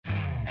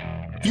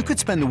You could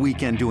spend the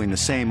weekend doing the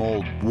same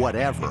old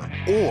whatever,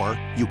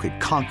 or you could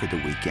conquer the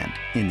weekend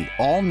in the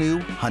all-new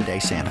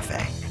Hyundai Santa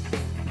Fe.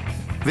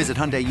 Visit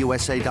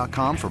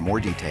HyundaiUSA.com for more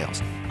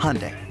details.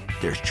 Hyundai,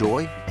 there's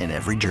joy in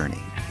every journey.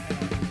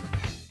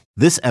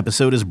 This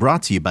episode is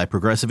brought to you by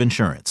Progressive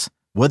Insurance.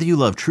 Whether you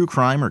love true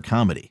crime or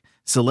comedy,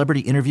 celebrity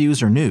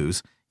interviews or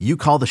news, you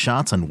call the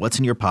shots on what's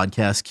in your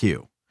podcast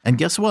queue. And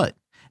guess what?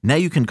 Now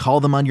you can call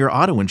them on your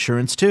auto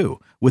insurance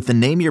too with the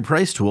Name Your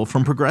Price tool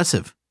from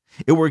Progressive.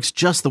 It works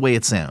just the way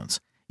it sounds.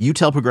 You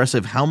tell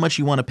Progressive how much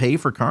you want to pay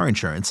for car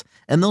insurance,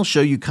 and they'll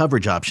show you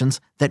coverage options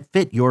that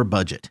fit your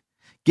budget.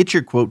 Get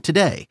your quote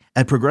today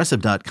at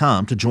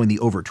Progressive.com to join the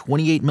over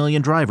 28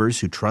 million drivers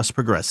who trust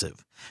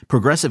Progressive.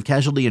 Progressive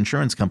Casualty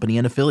Insurance Company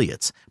and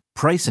Affiliates.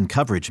 Price and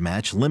coverage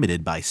match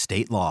limited by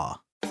state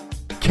law.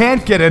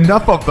 Can't get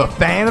enough of the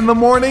Fan in the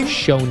morning?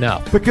 Shown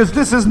up. Because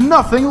this is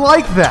nothing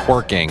like that.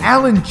 Working.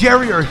 Al and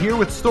Jerry are here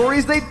with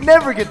stories they'd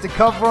never get to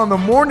cover on the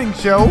morning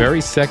show. Very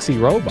sexy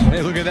robot.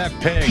 Hey, look at that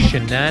pig.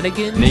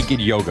 Shenanigans.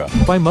 Naked yoga.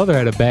 My mother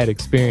had a bad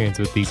experience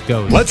with these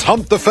ghosts. Let's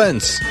hump the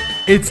fence.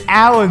 It's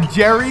Al and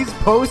Jerry's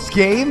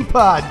post-game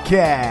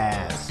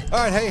podcast. All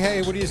right,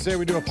 hey, what do you say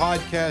we do a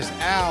podcast?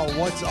 Al,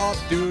 what's up,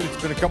 dude?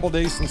 It's been a couple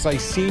days since I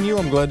seen you.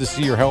 I'm glad to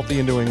see you're healthy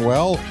and doing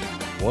well.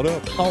 What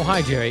up? Oh,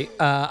 hi, Jerry.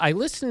 I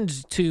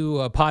listened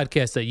to a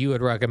podcast that you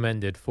had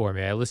recommended for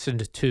me. I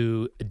listened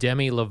to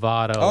Demi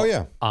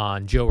Lovato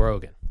on Joe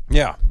Rogan.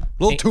 Yeah, a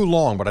little too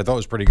long, but I thought it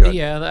was pretty good.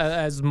 Yeah,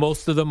 as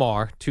most of them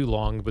are, too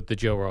long with the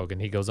Joe Rogan.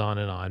 He goes on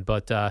and on.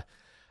 But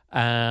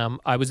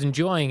I was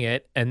enjoying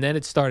it, and then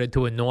it started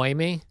to annoy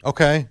me.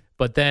 Okay.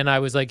 But then I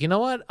was like, you know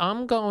what?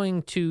 I'm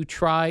going to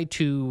try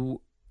to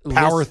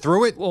Power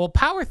through it? Well,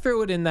 power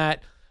through it in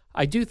that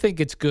I do think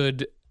it's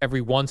good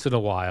every once in a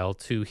while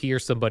to hear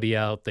somebody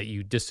out that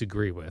you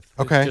disagree with.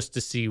 Okay. Just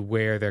to see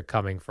where they're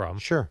coming from.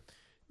 Sure.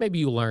 Maybe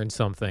you learn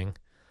something.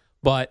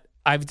 But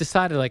I've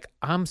decided, like,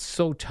 I'm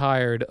so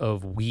tired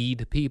of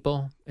weed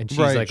people. And she's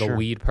a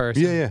weed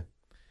person. Yeah.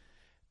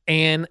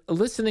 And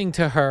listening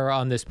to her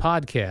on this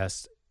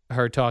podcast,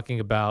 her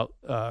talking about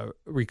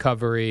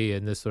recovery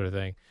and this sort of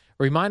thing,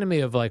 reminded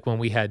me of, like, when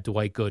we had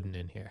Dwight Gooden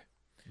in here.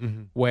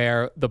 Mm-hmm.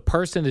 Where the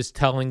person is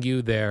telling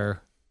you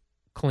they're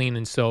clean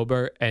and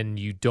sober and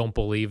you don't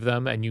believe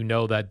them, and you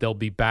know that they'll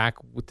be back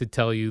to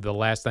tell you the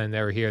last time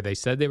they were here they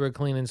said they were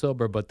clean and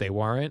sober, but they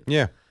weren't.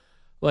 Yeah.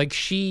 Like,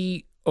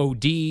 she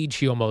OD'd,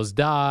 she almost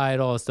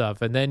died, all this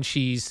stuff. And then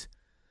she's,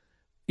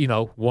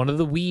 one of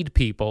the weed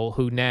people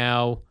who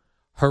now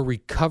her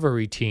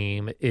recovery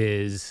team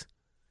is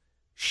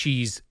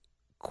she's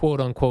quote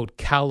unquote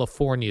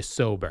California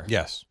sober.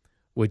 Yes.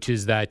 Which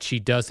is that she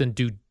doesn't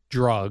do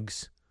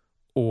drugs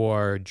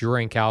or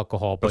drink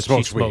alcohol, but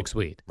she smokes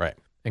weed. Right.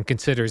 And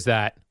considers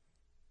that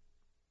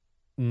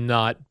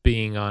not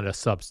being on a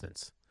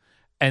substance.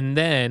 And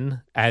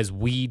then, as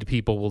weed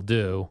people will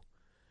do,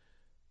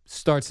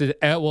 starts it,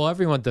 well,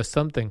 everyone does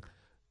something.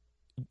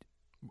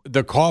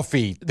 The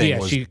coffee thing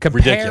was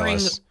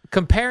ridiculous.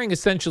 Comparing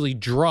essentially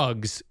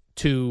drugs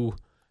to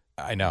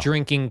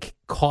drinking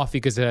coffee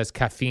because it has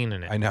caffeine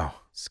in it. I know.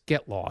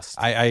 Get lost.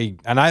 I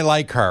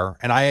like her,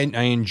 and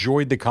I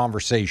enjoyed the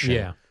conversation.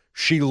 Yeah.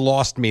 She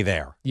lost me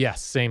there.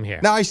 Yes, same here.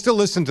 Now, I still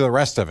listen to the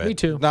rest of it. Me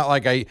too. Not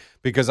like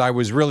because I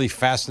was really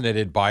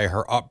fascinated by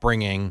her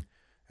upbringing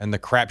and the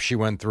crap she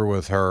went through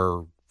with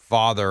her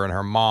father and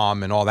her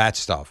mom and all that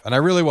stuff. And I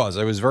really was.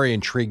 I was very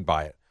intrigued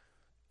by it.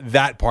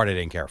 That part I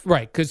didn't care for.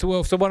 Right. So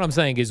what I'm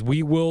saying is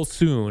we will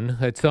soon,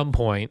 at some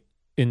point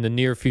in the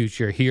near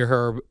future, hear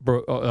her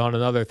on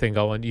another thing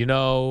going,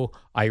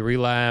 I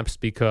relapsed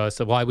because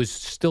I was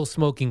still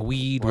smoking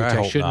weed, which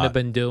I shouldn't have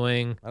been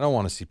doing. I don't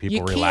want to see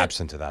people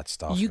relapse into that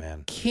stuff,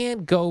 man.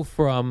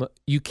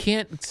 You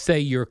can't say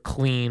you're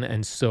clean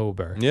and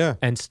sober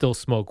and still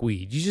smoke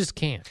weed. You just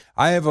can't.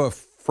 I have a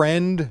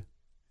friend,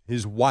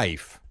 his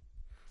wife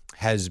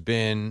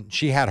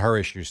she had her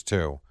issues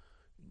too.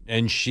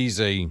 And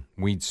she's a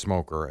weed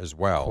smoker as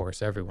well. Of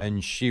course, everyone.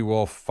 And she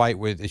will fight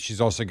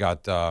she's also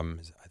got, I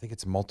think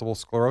it's multiple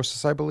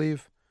sclerosis, I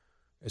believe.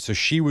 So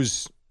she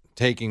was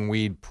taking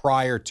weed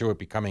prior to it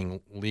becoming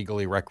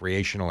legally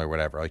recreational or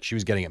whatever. Like, she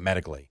was getting it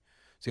medically.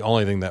 It's the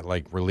only thing that,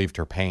 like, relieved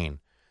her pain.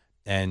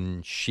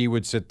 And she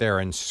would sit there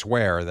and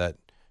swear that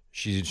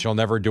she'll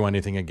never do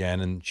anything again.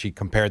 And she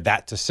compared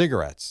that to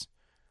cigarettes.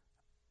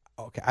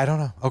 Okay, I don't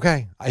know.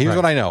 Okay, here's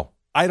what I know.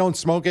 I don't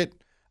smoke it.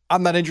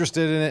 I'm not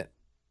interested in it.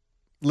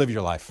 Live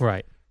your life.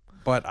 Right.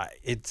 But I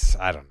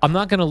don't know. I'm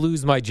not going to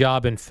lose my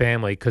job and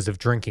family because of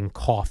drinking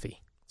coffee.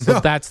 So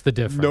that's the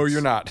difference. No,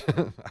 you're not.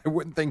 I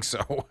wouldn't think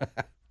so.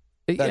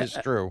 That is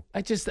true.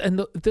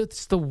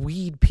 That's the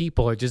weed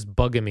people are just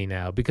bugging me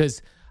now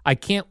because I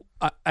can't,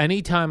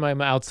 anytime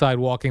I'm outside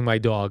walking my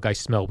dog, I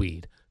smell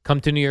weed.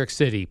 Come to New York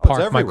City,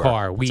 park my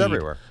car, weed. It's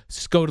everywhere.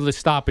 Go to the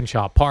Stop and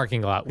Shop,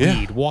 parking lot,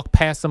 weed. Walk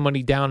past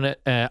somebody down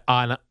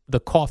on the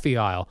coffee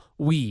aisle,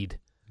 weed.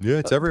 Yeah,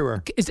 it's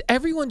everywhere. Is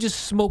everyone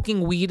just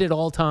smoking weed at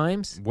all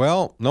times?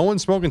 Well, no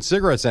one's smoking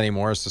cigarettes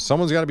anymore, so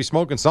someone's got to be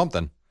smoking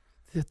something.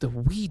 The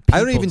weed people I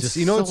don't even just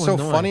see. You know what's so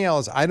annoying. funny,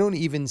 Alice? I don't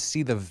even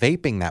see the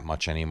vaping that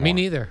much anymore. Me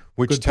neither.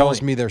 Which Good tells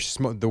point.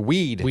 me the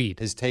weed Weed.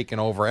 has taken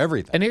over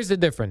everything. And here's the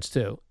difference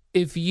too.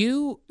 This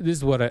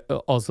is what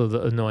also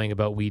the annoying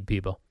about weed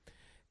people.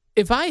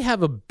 If I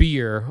have a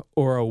beer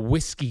or a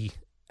whiskey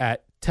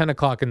at 10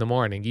 o'clock in the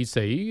morning, you'd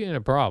say you're in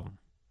a problem.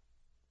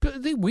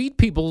 But the weed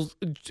people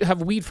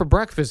have weed for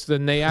breakfast,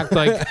 and they act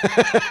like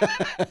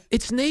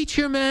it's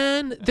nature,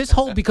 man.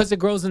 Because it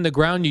grows in the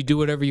ground, you do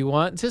whatever you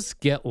want.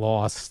 Just get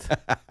lost.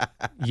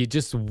 You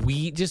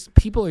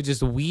people are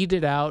just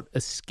weeded out,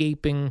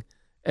 escaping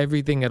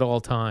everything at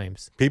all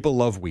times. People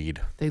love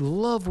weed. They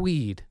love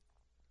weed.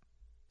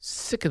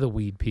 Sick of the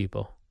weed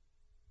people.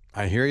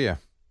 I hear you.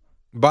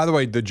 By the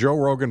way, the Joe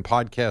Rogan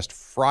podcast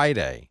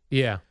Friday.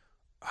 Yeah.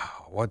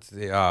 What's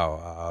the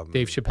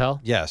Dave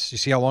Chappelle? Yes. You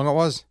see how long it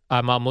was?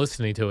 I'm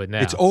listening to it now.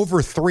 It's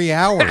over 3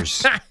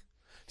 hours.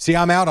 See,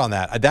 I'm out on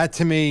that. That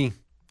to me,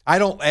 I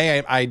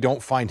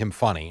don't find him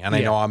funny, and I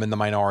know I'm in the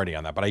minority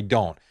on that, but I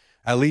don't.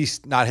 At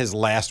least not his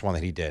last one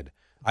that he did.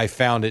 I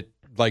found it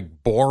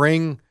like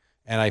boring,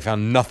 and I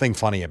found nothing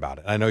funny about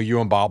it. I know you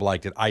and Bob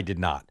liked it. I did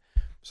not.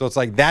 So it's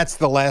like that's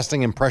the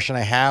lasting impression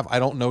I have. I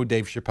don't know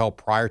Dave Chappelle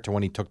prior to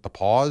when he took the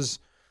pause.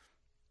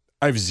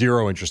 I have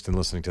zero interest in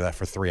listening to that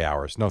for 3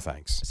 hours. No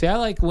thanks. See, I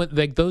like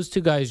those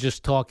two guys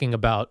just talking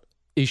about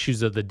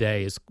issues of the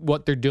day is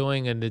what they're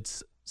doing, and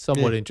it's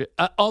somewhat interesting.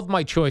 Of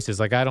my choices,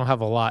 like I don't have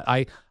a lot.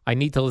 I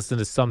need to listen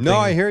to something. No,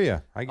 I hear you.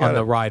 I got on it.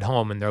 the ride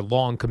home, and they're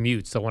long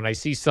commutes. So when I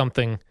see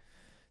something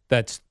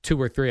that's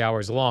 2 or 3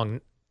 hours long,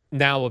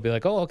 now we'll be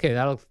like, oh, okay,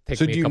 that'll take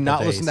So me do a you couple not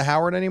days. listen to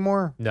Howard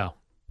anymore? No.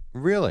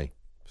 Really?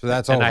 So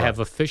that's And over. I have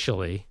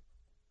officially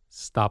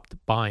stopped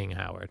buying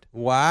Howard.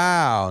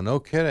 Wow, no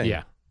kidding.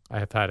 Yeah, I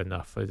have had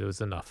enough. It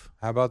was enough.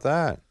 How about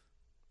that?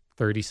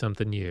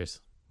 30-something years.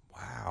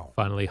 Wow.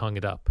 Finally hung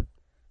it up.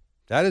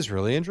 That is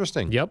really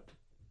interesting. Yep.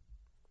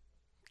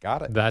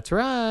 Got it. That's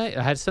right.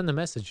 I had to send the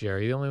message,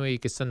 Jerry. The only way you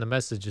could send the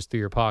message is through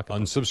your pocket.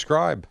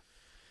 Unsubscribe.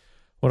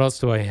 What else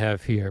do I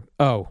have here?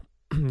 Oh,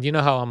 you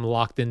know how I'm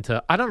locked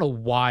into, I don't know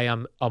why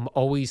I'm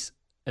always,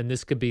 and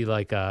this could be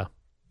like a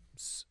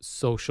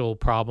social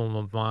problem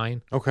of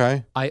mine.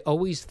 Okay. I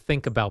always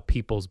think about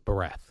people's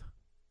breath.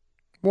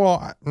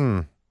 Well,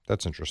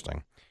 that's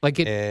interesting. Like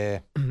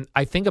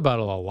I think about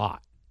it a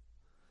lot.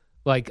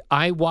 Like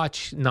I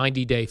watch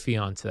 90 Day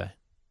Fiance.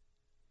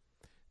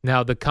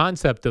 Now the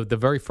concept of the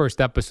very first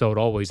episode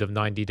always of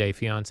 90 Day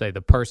Fiance,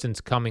 the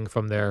person's coming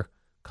from their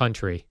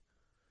country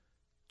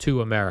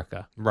to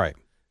America. Right.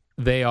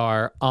 They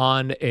are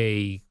on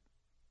a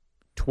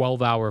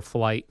 12-hour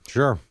flight.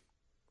 Sure.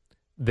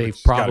 They've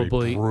It's gotta be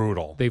probably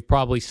brutal. They've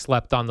probably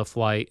slept on the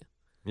flight.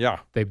 Yeah.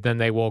 Then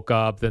they woke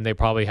up. Then they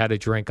probably had a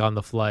drink on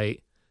the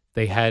flight.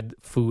 They had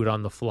food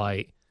on the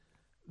flight.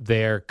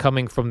 They're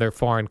coming from their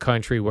foreign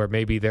country where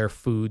maybe their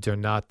foods are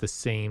not the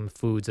same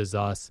foods as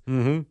us.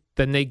 Mm-hmm.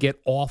 Then they get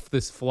off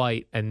this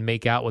flight and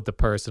make out with the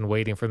person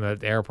waiting for them at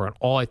the airport.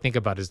 All I think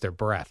about is their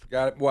breath.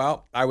 Got it.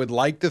 Well, I would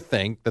like to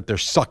think that they're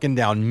sucking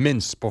down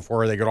mints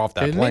before they get off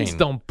that And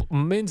plane.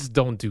 mints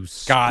don't do Gotta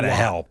squat.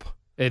 help.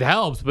 It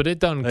helps, but it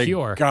doesn't They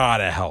cure.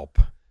 gotta help.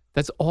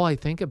 That's all I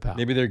think about.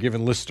 Maybe they're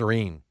giving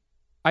Listerine.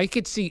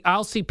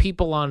 I'll see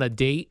people on a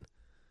date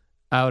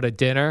out at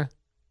dinner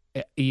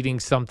eating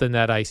something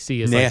that I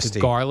see as Nasty.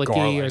 like garlicky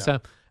Garlic. or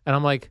something. And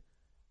I'm like,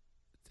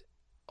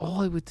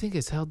 all I would think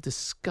is how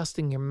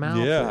disgusting your mouth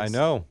is. Yeah, I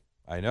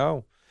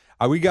know.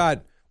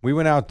 We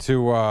went out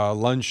to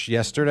lunch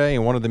yesterday,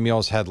 and one of the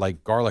meals had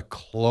like garlic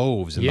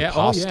cloves in the Yeah, oh,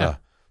 pasta. yeah.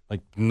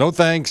 Like, no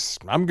thanks.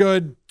 I'm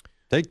good.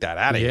 Take that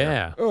out of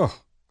Yeah. here. Ugh.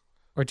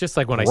 Or just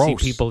like when I see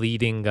Gross. people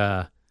eating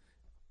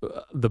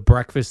the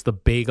breakfast, the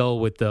bagel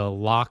with the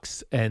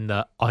lox and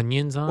the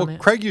onions on Well, it.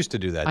 Craig used to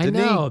do that, I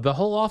didn't know. The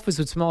whole office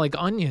would smell like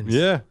onions. he?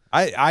 Yeah.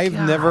 I've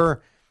God.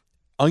 never.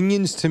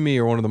 Onions to me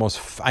are one of the most.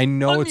 I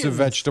know it's a Onions.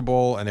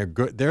 vegetable, and they're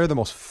good. They're the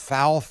most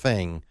foul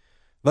thing.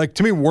 Like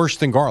to me, worse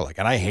than garlic,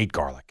 and I hate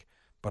garlic.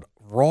 But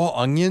raw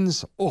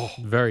onions,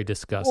 Very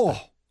disgusting.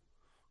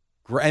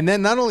 And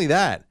then not only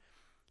that,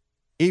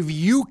 if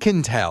you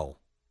can tell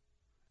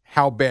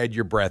how bad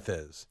your breath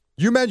is,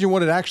 you imagine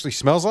what it actually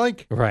smells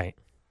like. Right.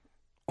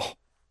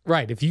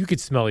 Right. If you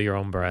could smell your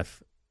own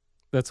breath.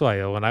 That's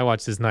why when I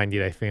watch this 90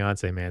 Day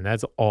Fiance, man,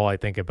 that's all I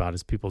think about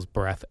is people's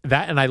breath.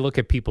 That and I look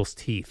at people's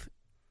teeth.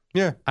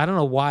 Yeah. I don't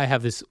know why I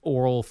have this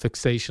oral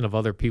fixation of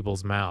other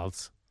people's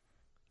mouths.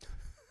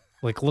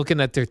 Like looking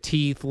at their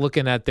teeth,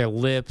 looking at their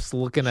lips,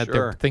 looking at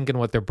Sure. thinking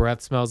what their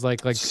breath smells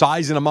like. Like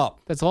Sizing them up.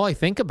 that's all I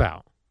think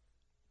about.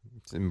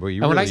 But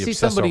you And when I really see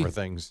obsess somebody- over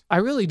things. I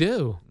really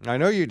do. I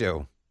know you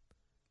do.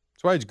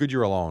 That's why it's good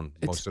you're alone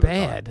most It's of the time.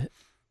 bad.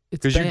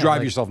 It's Because you bad. drive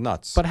Like, yourself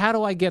nuts. But how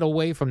do I get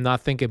away from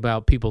not thinking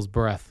about people's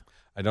breath?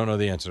 I don't know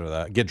the answer to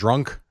that. Get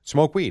drunk,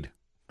 smoke weed.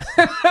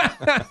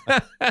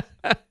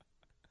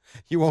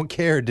 You won't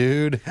care,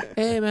 dude.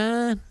 Hey,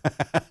 man.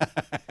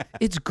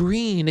 It's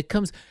green. It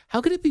comes. How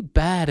could it be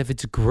bad if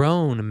it's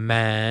grown,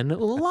 man? A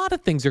lot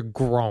of things are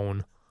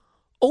grown.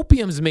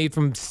 Opium's made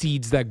from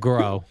seeds that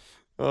grow.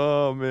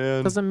 Oh,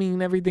 man. Doesn't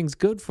mean everything's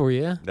good for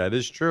you. That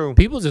is true.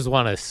 People just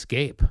want to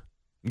escape.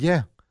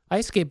 Yeah. I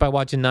escape by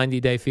watching 90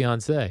 Day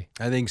Fiancé.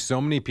 I think so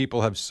many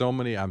people have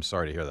I'm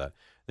sorry to hear that.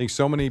 I think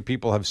so many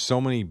people have so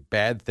many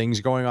bad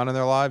things going on in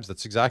their lives.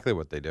 That's exactly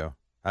what they do.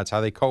 That's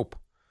how they cope.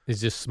 Is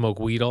just smoke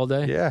weed all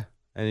day? Yeah.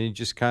 And you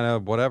just kind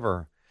of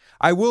whatever.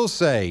 I will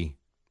say,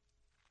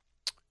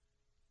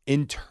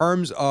 in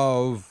terms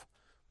of,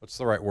 what's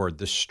the right word?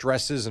 The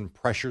stresses and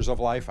pressures of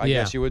life, I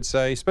guess you would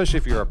say, especially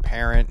if you're a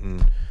parent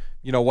and,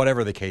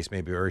 whatever the case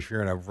may be, or if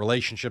you're in a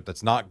relationship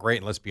that's not great,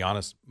 and let's be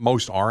honest,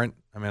 most aren't.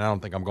 I mean, I don't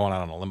think I'm going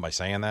out on a limb by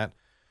saying that.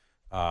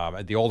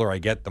 The older I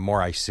get, the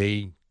more I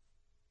see.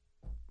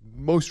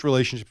 Most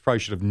relationships probably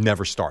should have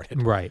never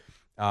started. Right.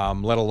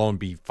 Let alone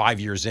be 5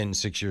 years in,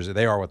 6 years.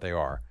 They are what they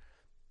are.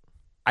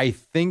 I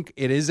think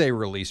it is a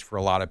release for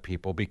a lot of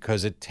people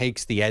because it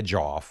takes the edge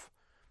off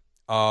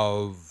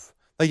of,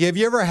 like, have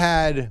you ever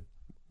had,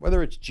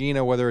 whether it's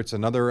Gina, whether it's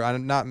another,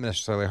 not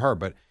necessarily her,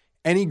 but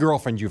any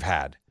girlfriend you've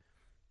had,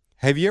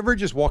 have you ever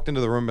just walked into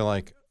the room and been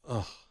like,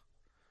 ugh,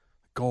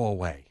 go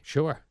away?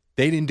 Sure.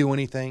 They didn't do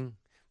anything.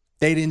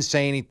 They didn't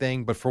say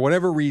anything. But for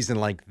whatever reason,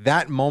 like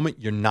that moment,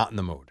 you're not in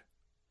the mood.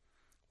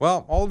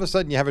 Well, all of a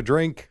sudden you have a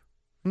drink.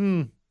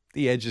 The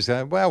edge is,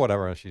 well,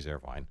 whatever. She's there,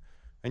 fine.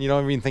 And you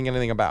don't even think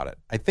anything about it.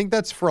 I think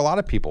that's for a lot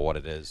of people what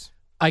it is.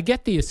 I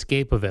get the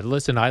escape of it.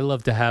 Listen, I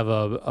love to have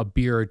a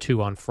beer or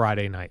two on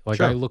Friday night. Like,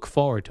 Sure. I look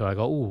forward to it. I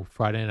go, ooh,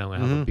 Friday night, I'm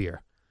going to have a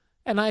beer.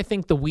 And I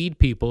think the weed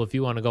people, if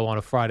you want to go on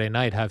a Friday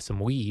night, have some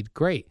weed,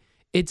 great.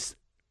 It's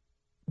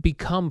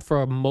become,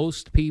 for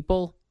most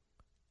people,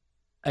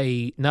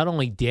 a not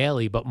only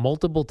daily, but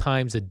multiple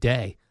times a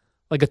day.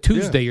 Like a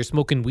Tuesday, you're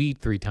smoking weed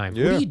 3 times.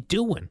 What Yeah. are you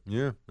doing?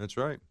 Yeah, that's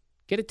right.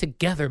 Get it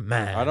together,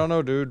 man. I don't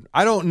know, dude.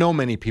 I don't know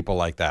many people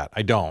like that.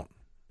 I don't.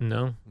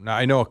 No? Now,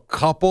 I know a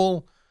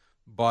couple,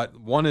 but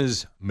one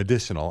is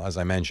medicinal, as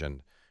I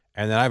mentioned.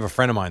 And then I have a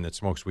friend of mine that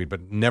smokes weed,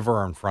 but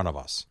never in front of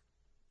us.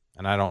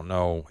 And I don't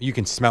know. You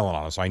can smell it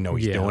on him, so I know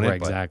he's doing right, it.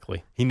 But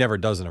exactly. he never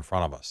does it in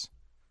front of us.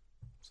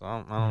 So I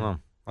don't know.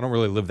 I don't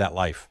really live that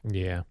life.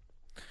 Yeah.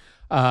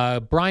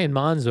 Brian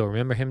Monzo,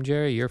 remember him,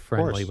 Jerry? You're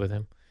friendly with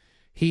him.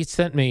 He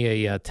sent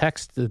me a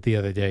text the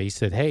other day. He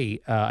said,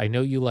 hey, I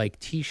know you like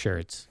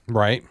T-shirts.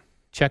 Right.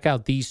 Check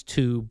out these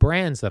 2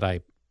 brands that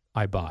I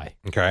buy.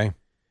 Okay.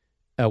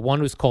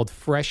 One was called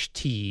Fresh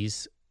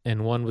Tees,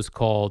 and one was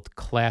called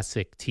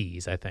Classic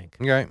Tees, I think.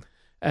 Okay.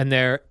 And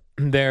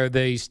they're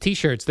these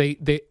T-shirts.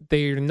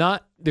 They're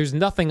not. There's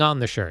nothing on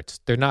the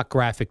shirts. They're not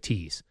graphic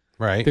tees.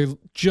 Right. They're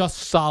just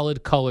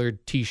solid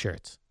colored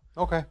T-shirts.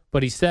 Okay.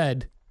 But he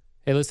said,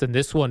 hey, listen,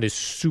 this one is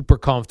super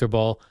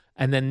comfortable,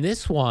 and then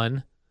this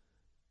one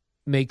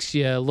makes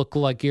you look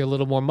like you're a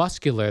little more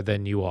muscular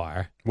than you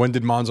are. When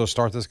did Monzo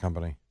start this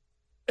company?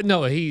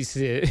 No, he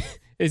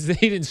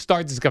didn't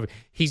start this company.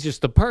 He's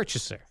just the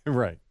purchaser.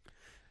 Right.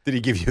 Did he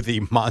give you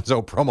the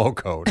Monzo promo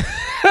code?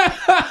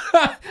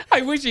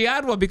 I wish he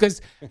had one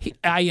because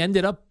I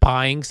ended up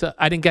buying some.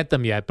 I didn't get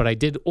them yet, but I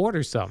did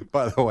order some.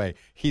 By the way,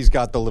 he's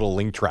got the little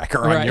link tracker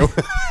on Right. you.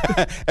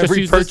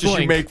 Every use this purchase you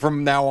link. make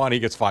from now on, he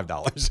gets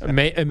 $5.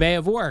 It may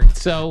have worked.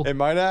 So It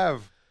might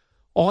have.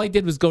 all I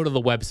did was go to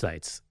the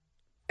websites.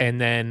 And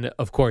then,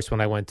 of course,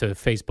 when I went to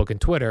Facebook and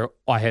Twitter,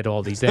 I had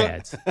all these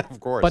ads. Of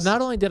course. But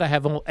not only did I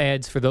have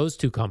ads for those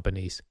 2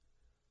 companies,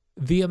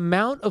 the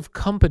amount of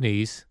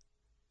companies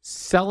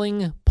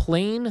selling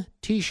plain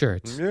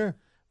T-shirts Yeah.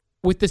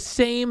 with the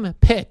same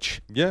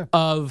pitch Yeah.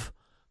 of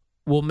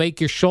will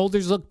make your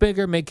shoulders look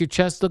bigger, make your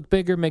chest look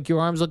bigger, make your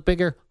arms look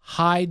bigger,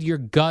 hide your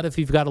gut if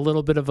you've got a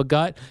little bit of a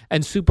gut,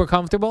 and super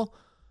comfortable.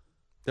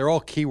 They're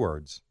all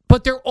keywords.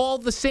 But they're all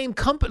the same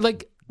company.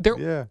 Like, they're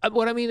Yeah.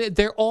 what I mean,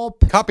 they're all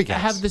Copycats.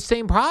 have the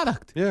same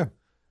product. Yeah.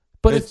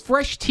 But if It's-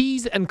 Fresh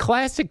Tees and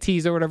Classic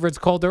Tees or whatever it's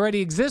called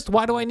already exist,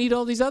 why do I need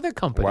all these other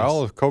companies?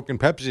 Well, if Coke and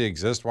Pepsi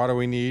exist, why do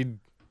we need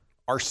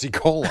RC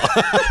Cola?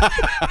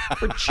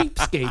 For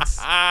cheapskates.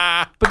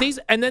 But these,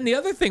 and then the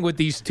other thing with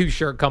these 2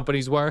 shirt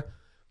companies were,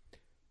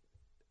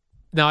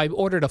 now I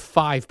ordered a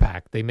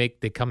 5-pack.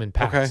 They come in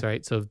packs, Okay.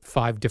 right? So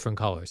 5 different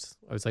colors.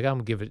 I was like, I'm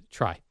gonna give it a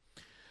try.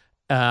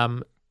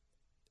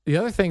 The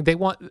other thing, they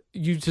want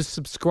you to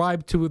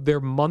subscribe to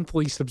their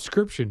monthly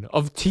subscription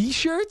of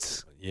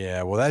T-shirts.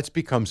 Yeah, well, that's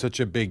become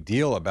such a big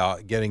deal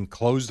about getting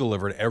clothes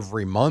delivered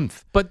every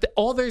month. But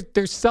all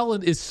they're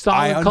selling is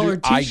solid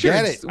colored I T-shirts.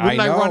 get it. Wouldn't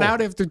I run know.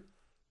 out after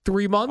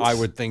 3 months? I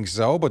would think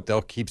so, but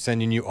they'll keep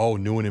sending you,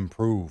 new and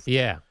improved.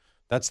 Yeah.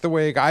 That's the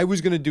way I was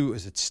going to do.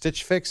 Is it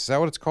Stitch Fix? Is that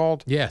what it's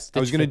called? Yes. I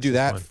was going to do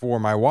that for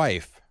my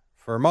wife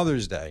for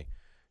Mother's Day.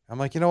 I'm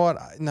like, you know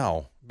what?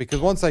 No, because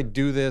once I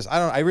do this,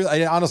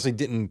 I honestly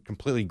didn't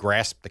completely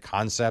grasp the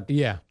concept.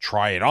 Yeah.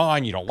 Try it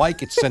on. You don't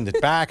like it, send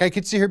it back. I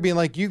could see her being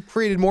like, you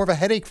created more of a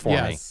headache for me.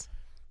 Yes.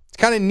 It's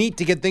kind of neat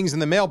to get things in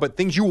the mail, but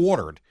things you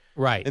ordered.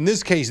 Right. In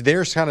this case,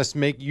 they're kind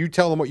of you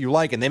tell them what you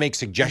like, and they make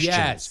suggestions.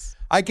 Yes.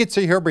 I could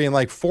see her being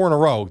like 4 in a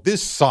row.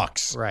 This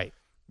sucks. Right.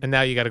 And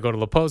now you got to go to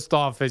the post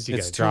office. You got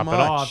It's to too drop it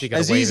much. off. You got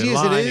As to wait easy in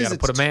as it line. You is, got to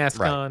put a it's-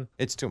 mask right. on.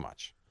 It's too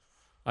much.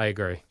 I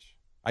agree.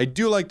 I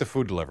do like the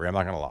food delivery. I'm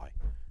not going to lie.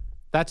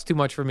 That's too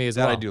much for me as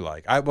That well. I do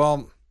like.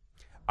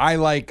 I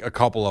like a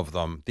couple of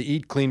them. The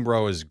Eat Clean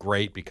Bro is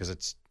great because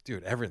it's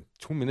dude, every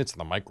 2 minutes in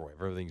the microwave,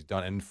 everything's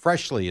done. And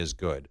Freshly is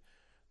good.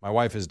 My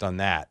wife has done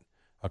that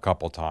a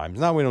couple times.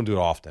 Now, we don't do it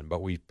often,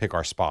 but we pick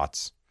our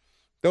spots.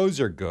 Those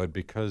are good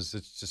because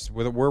it's just,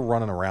 we're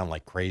running around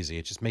like crazy.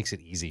 It just makes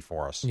it easy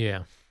for us.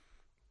 Yeah.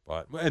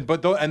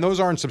 But those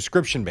aren't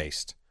subscription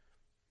based.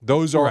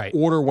 Those are Right.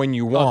 order when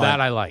you want. Oh, that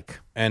I like.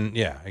 And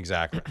yeah,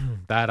 exactly.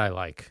 That I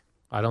like.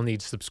 I don't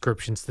need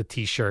subscriptions to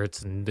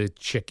T-shirts and the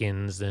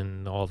chickens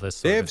and all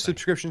this. They sort have of thing.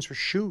 subscriptions for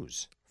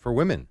shoes for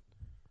women.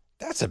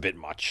 That's a bit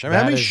much. I mean, That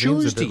how many seems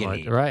shoes a do bit you much.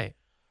 need? Right.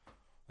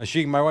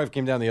 My wife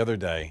came down the other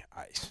day.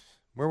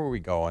 Where were we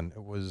going?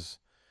 It was,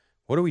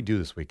 what do we do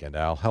this weekend,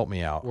 Al? Help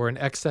me out. We're an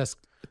excess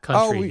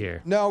country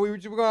here. No, we were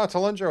going out to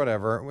lunch or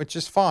whatever, which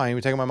is fine.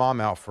 We're taking my mom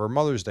out for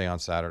Mother's Day on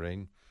Saturday.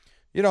 And,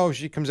 you know,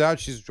 she comes out,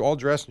 she's all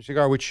dressed, and she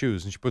got which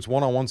shoes? And she puts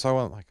one on one side.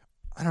 I'm like,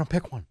 I don't know,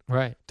 pick one.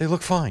 Right. They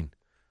look fine.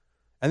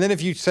 And then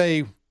if you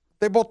say,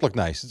 they both look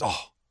nice, it's,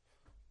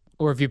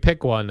 Or if you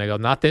pick one, they go,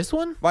 not this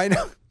one? why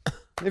not?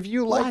 If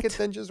you like What? it,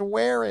 then just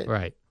wear it.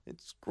 Right.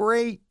 It's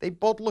great. They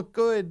both look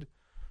good.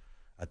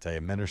 I tell you,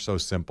 men are so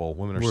simple.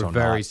 Women are We're so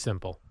very not.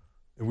 simple.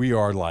 We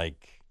are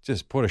like,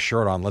 just put a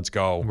shirt on, let's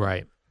go.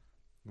 Right.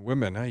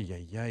 Women,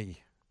 ay.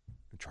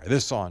 Try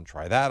this on,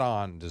 try that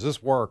on. Does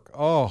this work?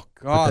 Oh,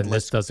 But God, then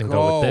let's this doesn't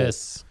go with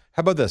this.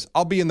 How about this?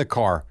 I'll be in the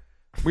car.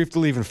 We have to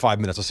leave in 5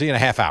 minutes. I'll see you in a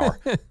half hour.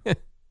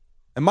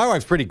 And my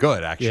wife's pretty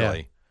good,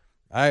 actually.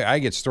 I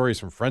get stories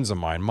from friends of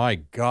mine. My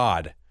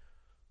God.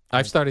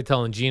 I've started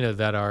telling Gina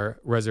that our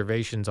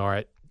reservations are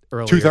at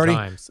earlier 2:30?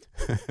 times.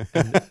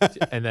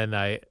 and then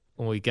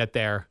when we get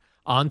there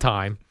on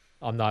time,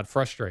 I'm not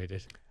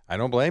frustrated. I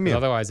don't blame you.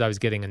 Otherwise, I was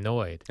getting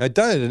annoyed. It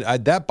does.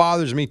 That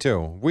bothers me, too.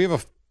 We have a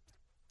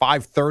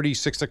 5:30,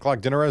 6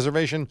 o'clock dinner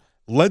reservation.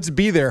 Let's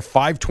be there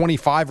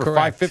 5:25 or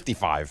Correct.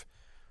 5:55.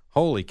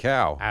 Holy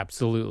cow.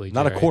 Absolutely.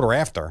 Not a Jerry. quarter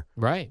after.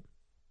 Right.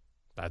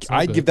 That's no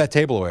I'd good. give that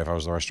table away if I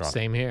was the restaurant.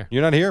 Same here.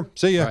 You're not here?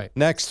 See ya. Right.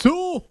 Next.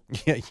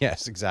 Yeah,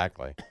 yes,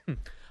 exactly.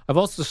 I've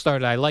also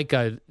started, I like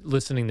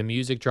listening to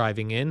music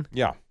driving in.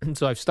 Yeah. And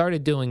so I've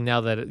started doing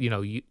now that,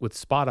 with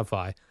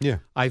Spotify, Yeah.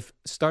 I've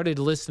started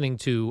listening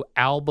to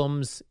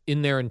albums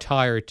in their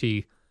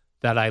entirety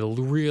that I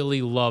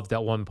really loved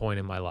at one point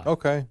in my life.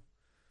 Okay.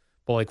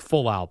 But like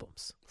full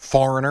albums.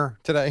 Foreigner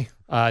today.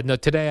 No,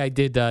 today I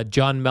did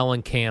John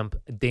Mellencamp,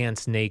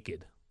 Dance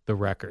Naked, the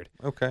record.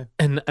 Okay.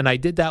 And I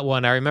did that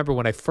one. I remember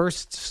when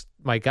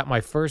I got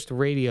my first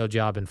radio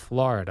job in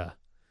Florida.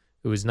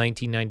 It was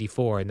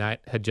 1994, and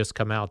that had just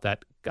come out.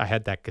 That I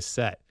had that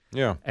cassette.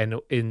 Yeah. And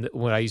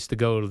when I used to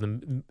go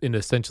to in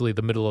essentially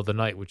the middle of the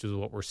night, which is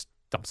what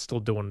I'm still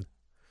doing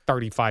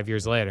 35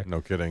 years later.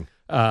 No kidding.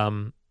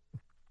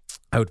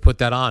 I would put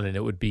that on, and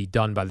it would be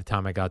done by the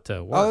time I got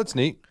to work. Oh, that's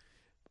neat.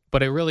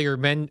 But it really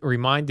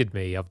reminded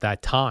me of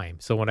that time.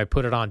 So when I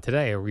put it on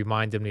today, it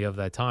reminded me of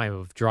that time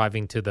of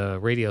driving to the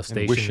radio And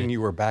station wishing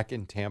you were back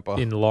in Tampa.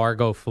 in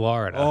Largo,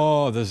 Florida.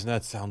 Oh, doesn't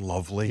that sound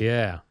lovely?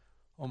 Yeah.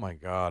 Oh my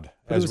God.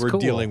 But it As was we're cool.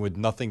 dealing with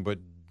nothing but,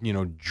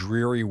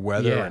 dreary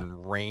weather Yeah.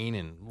 and rain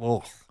and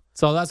ugh.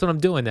 So that's what I'm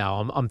doing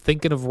now. I'm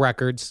thinking of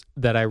records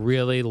that I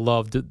really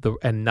loved,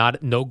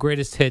 no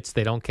greatest hits,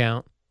 they don't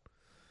count.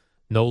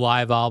 No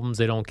live albums,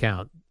 they don't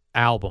count.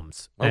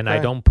 Albums, and I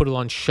Okay. don't put it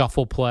on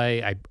shuffle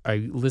play. I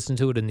listen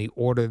to it in the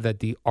order that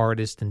the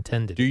artist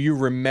intended. Do you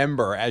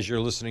remember as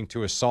you're listening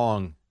to a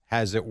song,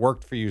 has it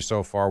worked for you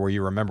so far where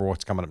you remember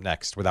what's coming up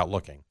next without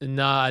looking?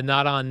 Nah,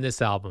 not on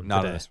this album. Not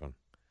today. on this one.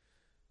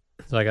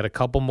 So I got a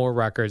couple more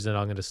records, and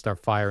I'm going to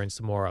start firing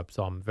some more up.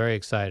 So I'm very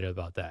excited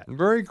about that.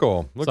 Very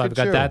cool. Look So at I've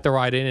got you. that to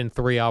ride in and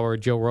 3-hour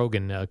Joe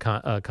Rogan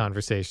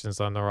conversations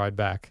on the ride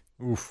back.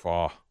 Oof.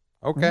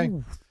 Okay.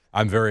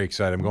 I'm very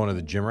excited. I'm going to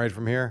the gym right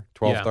from here,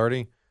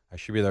 12:30. I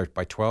should be there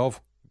by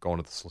 12.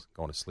 Going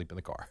to sleep in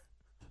the car.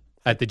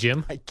 At the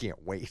gym? I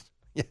can't wait.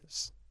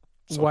 Yes.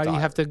 So Why do you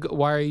tired. have to?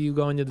 Why are you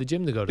going to the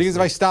gym to go to? Because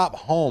if I sleep? stop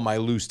home, I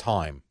lose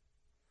time.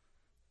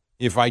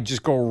 If I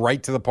just go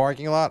right to the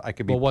parking lot, I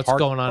could be. Well, what's parked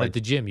going on right- at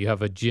the gym? You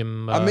have a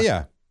gym.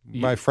 yeah,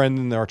 my friend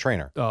and our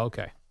trainer. Oh,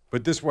 okay.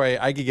 But this way,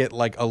 I could get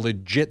like a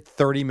legit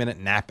 30-minute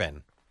nap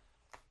in.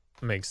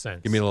 Makes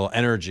sense. Give me a little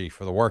energy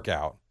for the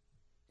workout.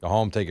 Go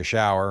home, take a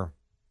shower,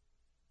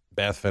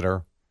 bath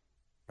fitter,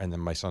 and then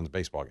my son's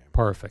baseball game.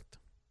 Perfect.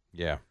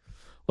 Yeah.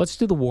 Let's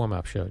do the warm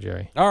up show,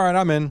 Jerry. All right,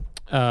 I'm in.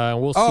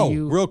 We'll Oh, see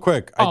you. real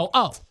quick.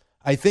 Oh.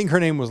 I think her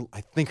name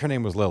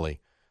was Lily.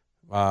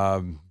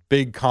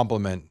 Big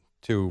compliment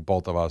to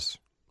both of us.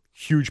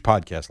 Huge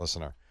podcast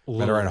listener.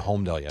 Met her in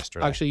Homedale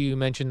yesterday. Actually, you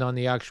mentioned on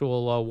the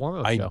actual warm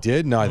up I show.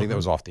 did. No, I think that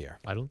was off the air.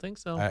 I don't think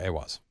so. It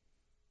was.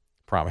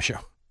 Promise you.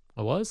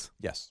 I was.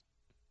 Yes.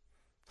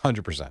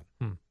 100%.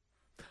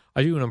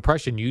 I do an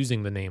impression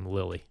using the name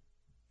Lily.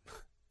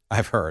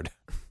 I've heard.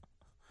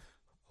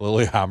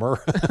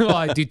 Lilyhammer. Well,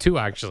 I do too,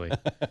 actually.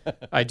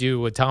 I do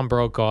with Tom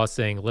Brokaw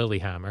saying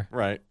Lilyhammer.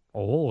 Right.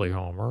 Oh,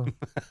 Lilyhammer.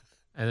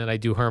 And then I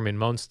do Herman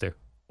Munster.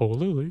 Oh,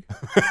 Lily.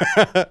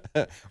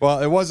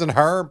 Well, it wasn't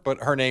her,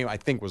 but her name, I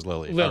think, was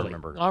Lily, if I Lily.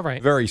 remember. All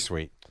right. Very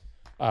sweet.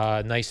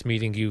 Nice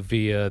meeting you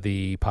via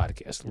the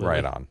podcast, Lily.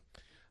 Right on.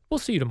 We'll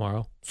see you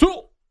tomorrow.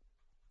 So.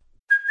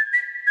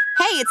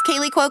 Hey, Hey, it's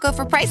Kaylee Cuoco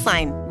for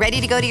Priceline.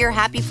 Ready to go to your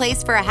happy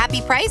place for a happy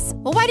price?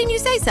 Well, why didn't you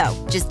say so?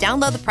 Just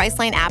download the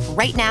Priceline app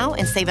right now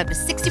and save up to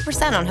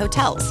 60% on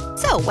hotels.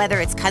 So whether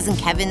it's Cousin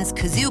Kevin's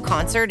Kazoo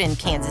Concert in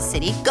Kansas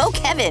City, go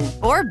Kevin,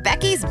 or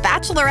Becky's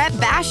Bachelorette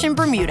Bash in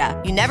Bermuda,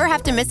 you never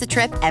have to miss a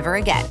trip ever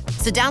again.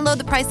 So download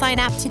the Priceline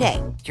app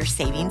today. Your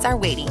savings are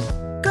waiting.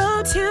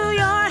 Go to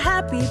your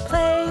happy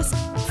place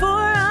for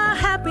a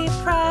happy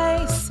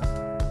price.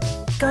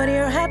 Go to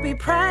your happy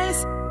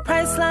price,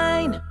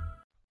 Priceline.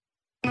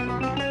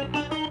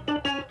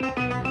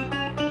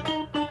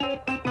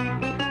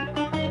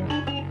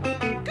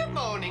 Good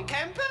morning,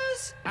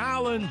 campers.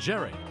 Al and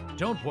Jerry.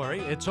 Don't worry,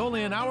 it's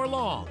only an hour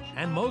long,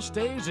 and most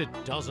days it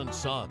doesn't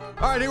suck.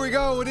 All right, here we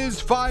go. It is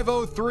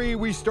 5:03.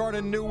 We start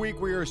a new week.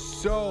 We are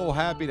so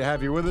happy to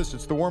have you with us.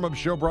 It's the warm-up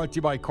show brought to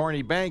you by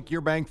Kearney Bank.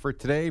 Your bank for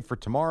today, for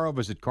tomorrow.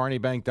 Visit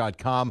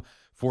kearneybank.com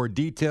for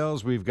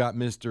details. We've got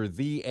Mr.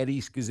 The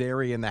Eddie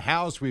Schizzeri in the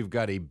house. We've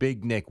got a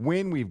Big Nick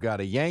win. We've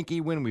got a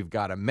Yankee win. We've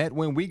got a Met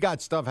win. We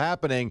got stuff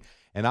happening,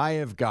 and I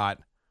have got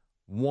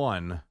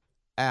one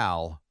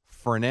Al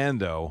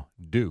Fernando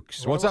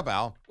Dukes. What's up,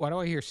 Al? Why do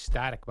I hear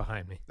static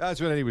behind me?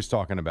 That's what Eddie was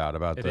talking about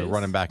It the is?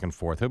 running back and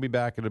forth. He'll be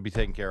back. It'll be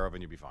taken care of,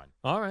 and you'll be fine.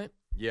 All right.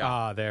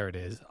 Yeah. There it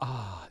is.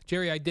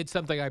 Jerry, I did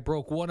something. I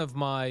broke one of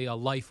my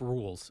life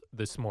rules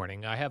this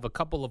morning. I have a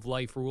couple of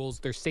life rules.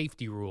 They're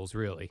safety rules,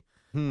 really.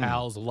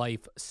 Al's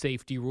life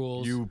safety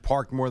rules. You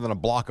parked more than a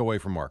block away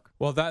from work.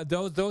 Well,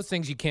 those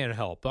things you can't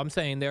help. I'm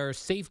saying there are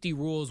safety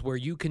rules where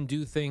you can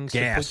do things to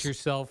Gas. put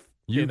yourself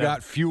You in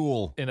got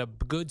fuel. in a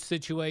good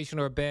situation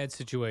or a bad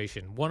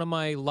situation. One of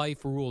my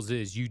life rules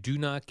is you do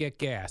not get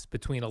gas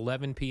between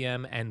 11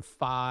 p.m. and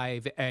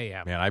 5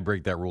 a.m. Man, I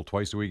break that rule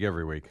twice a week,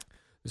 every week.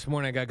 This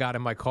morning I got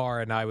in my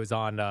car and I was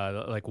on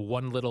like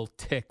one little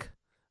tick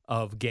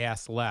of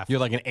gas left.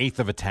 You're like an eighth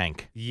of a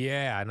tank.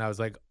 Yeah, and I was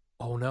like,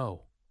 oh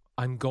no,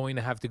 I'm going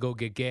to have to go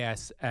get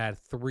gas at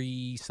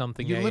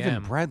 3-something You a.m. live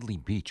in Bradley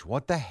Beach.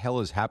 What the hell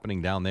is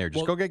happening down there? Just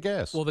Well- go get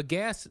gas. Well, the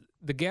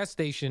gas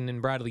station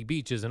in Bradley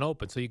Beach isn't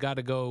open, so you got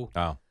to go.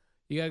 Oh,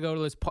 You got to go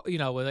to this,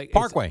 like it's-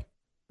 Parkway.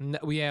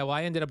 Yeah, well,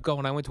 I ended up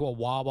going. I went to a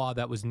Wawa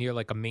that was near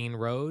like a main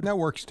road. That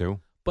works too.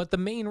 But the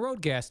main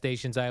road gas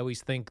stations, I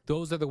always think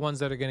those are the ones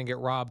that are going to get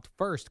robbed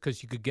first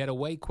because you could get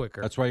away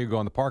quicker. That's why you go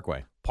on the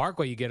Parkway.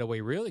 Parkway, you get away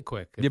really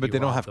quick. if Yeah, but you they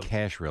don't rob have them.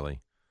 cash really.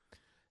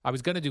 I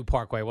was going to do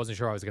Parkway. I wasn't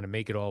sure I was going to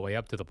make it all the way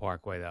up to the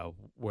Parkway though,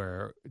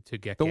 where to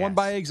get The gas. one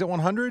by Exit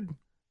 100?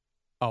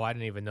 Oh, I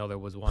didn't even know there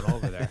was one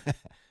over there.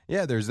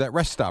 Yeah, there's that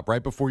rest stop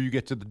right before you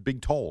get to the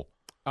big toll.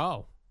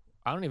 Oh,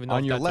 I don't even know On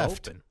if your that's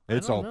left. open.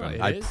 It's I don't know. open.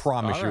 It I is?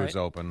 promise All you right. it's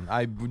open.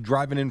 I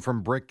driving in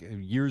from Brick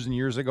years and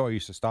years ago. I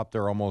used to stop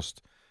there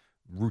almost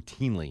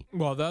routinely.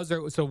 Well,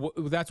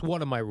 that's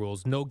one of my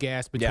rules. No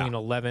gas between Yeah.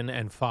 11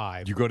 and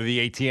 5. You go to the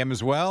ATM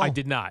as well? I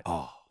did not.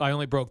 Oh. I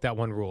only broke that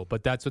one rule,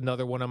 but that's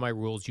another one of my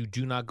rules. You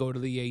do not go to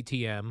the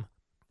ATM.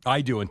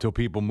 I do until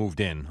people moved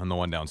in on the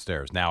one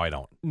downstairs. Now I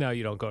don't. No,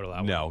 you don't go to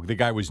that No, the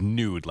guy was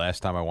nude last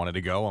time I wanted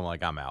to go. I'm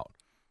like, I'm out.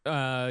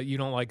 one. You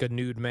don't like a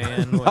nude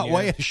man. Not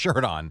wearing a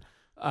shirt on.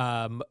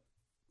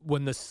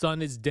 When the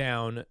sun is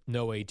down,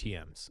 no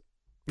ATMs.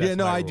 Yeah, That's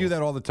no, my I do rule.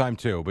 that all the time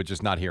too, but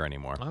just not here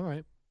anymore. All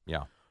right.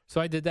 Yeah. So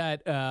I did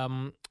that.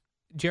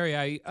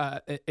 Jerry,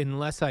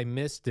 unless I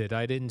missed it,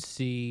 I didn't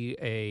see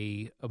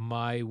a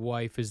 "My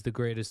wife is the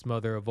greatest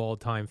mother of all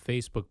time"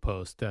 Facebook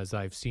post, as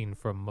I've seen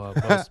from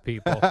most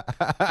people.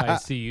 I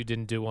see you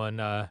didn't do one.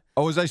 Oh,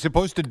 was I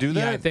supposed to do that?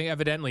 Yeah, I think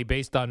evidently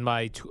based on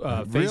my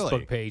Really?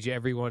 Facebook page,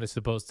 everyone is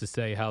supposed to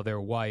say how their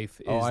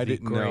wife is I the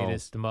didn't know.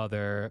 greatest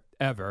mother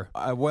ever.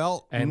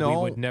 Well, And no. we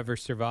would never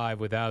survive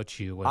without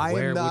you. And I am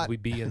where not- would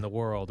we be in the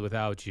world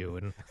without you?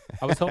 And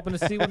I was hoping to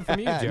see one from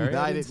you, Jerry. No,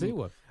 I didn't see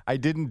one. I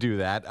didn't do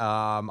that.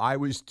 I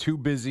was too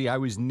busy. I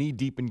was knee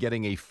deep in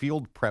getting a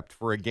field prepped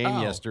for a game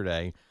Oh.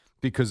 yesterday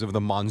because of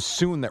the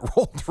monsoon that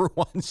rolled through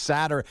on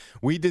Saturday.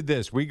 We did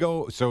this.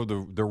 So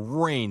the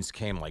rains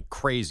came like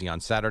crazy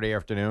on Saturday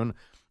afternoon,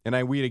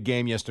 and we had a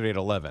game yesterday at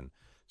 11.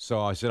 So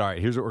I said, all right,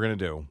 here's what we're going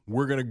to do.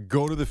 We're going to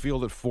go to the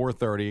field at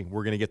 4:30.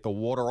 We're going to get the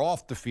water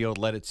off the field,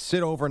 let it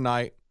sit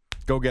overnight,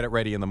 go get it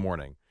ready in the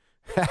morning.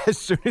 As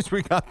soon as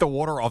we got the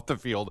water off the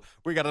field,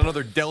 we got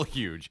another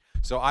deluge.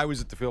 So I was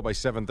at the field by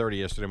 7:30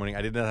 yesterday morning.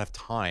 I did not have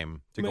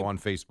time to go on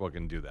Facebook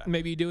and do that.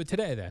 Maybe you do it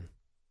today then.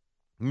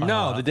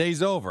 No, the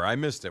day's over. I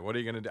missed it. What are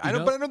you going to do? You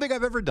know- But I don't think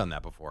I've ever done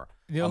that before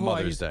You know on who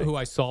Mother's Day. who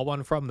I saw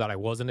one from that I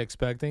wasn't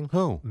expecting?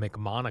 Who?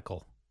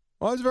 McMonagle.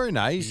 Well, it was very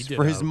nice. He did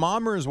For his a-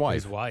 mom or his wife?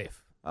 His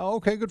wife. Oh,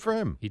 okay. Good for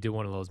him. He did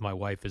one of those. My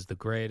wife is the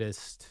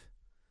greatest.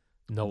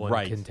 No one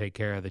Right. can take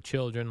care of the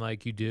children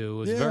like you do. It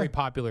was Yeah. a very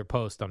popular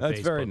post on That's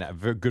Facebook. very nice.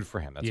 Very good for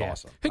him. That's Yeah.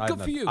 awesome. Hey, I have good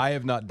not- for you. I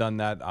have not done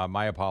that.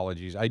 My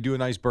apologies. I do a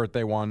nice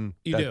birthday one.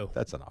 You do?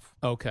 That's enough.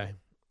 Okay.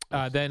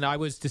 Then I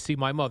was to see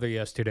my mother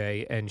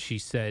yesterday, and she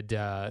said,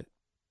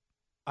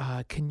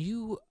 "Can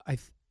you?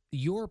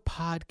 Your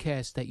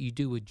podcast that you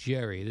do with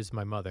Jerry? This is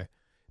my mother.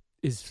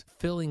 is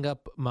filling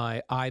up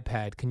my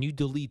iPad. Can you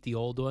delete the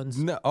old ones?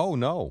 No, oh,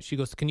 no. She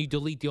goes, can you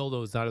delete the old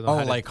ones? I don't know.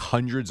 Oh, like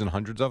hundreds and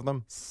hundreds of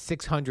them?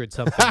 600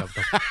 something of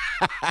them.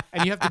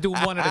 And you have to do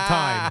them one at a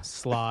time.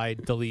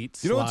 Slide, delete,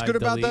 slide, You know what's good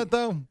about delete. that,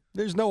 though?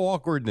 There's no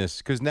awkwardness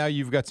because now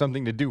you've got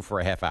something to do for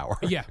a half hour.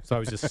 Yeah. So I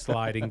was just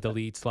sliding,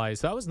 delete, slide.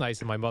 So that was nice.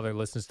 And my mother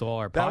listens to all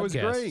our podcasts. That was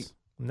great.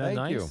 Isn't that Thank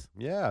nice? you.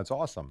 Yeah, it's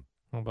awesome.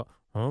 How about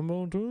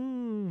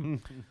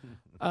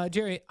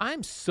Jerry,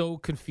 I'm so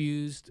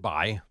confused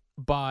Bye.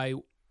 by,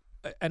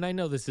 and I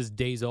know this is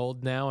days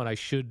old now, and I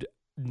should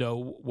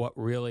know what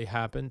really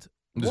happened.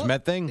 This What-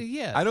 Met thing?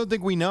 Yeah. I don't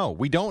think we know.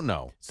 We don't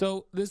know.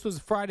 So this was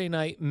Friday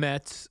night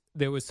Mets.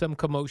 There was some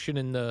commotion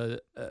in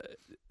the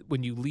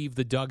when you leave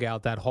the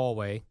dugout, that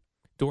hallway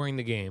during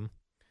the game,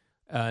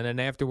 and then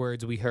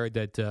afterwards we heard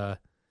that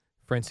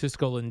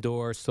Francisco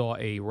Lindor saw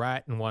a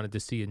rat and wanted to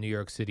see a New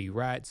York City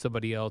rat.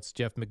 Somebody else,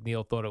 Jeff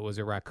McNeil, thought it was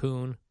a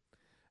raccoon,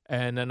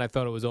 and then I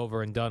thought it was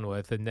over and done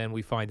with. And then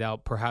we find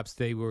out perhaps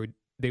they were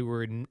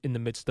in the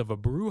midst of a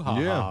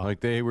brouhaha. Yeah, like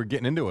they were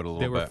getting into it a little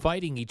They bit. were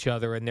fighting each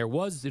other, and there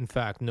was, in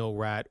fact, no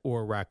rat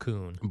or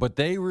raccoon. But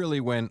they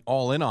really went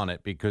all in on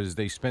it because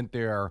they spent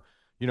their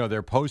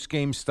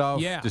post-game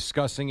stuff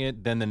discussing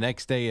it. Then the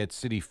next day at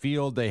Citi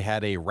Field, they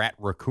had a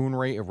raccoon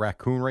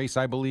race,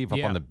 I believe,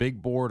 up on the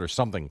big board or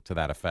something to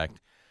that effect.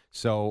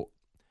 So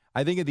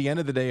I think at the end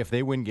of the day, if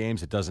they win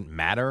games, it doesn't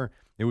matter.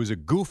 It was a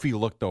goofy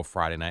look, though,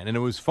 Friday night. And it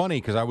was funny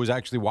because I was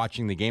actually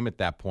watching the game at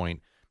that point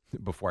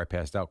before I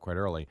passed out quite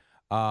early.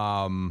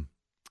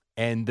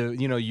 And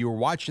you were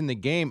watching the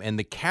game and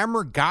the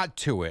camera got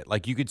to it.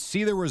 Like you could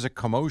see there was a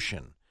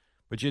commotion,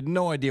 but you had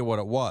no idea what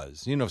it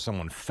was. You know, if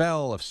someone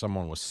fell, if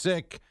someone was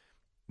sick,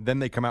 then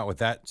they come out with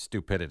that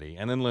stupidity.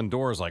 And then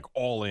Lindor is like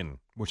all in,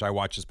 which I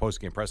watched his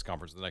post-game press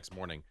conference the next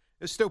morning.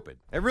 It's stupid.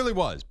 It really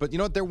was. But you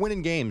know what? They're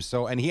winning games.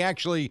 So, and he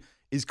actually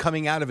is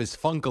coming out of his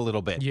funk a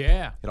little bit.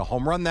 Yeah. Hit a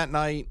home run that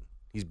night.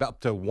 He's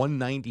up to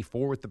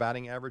 194 with the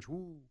batting average.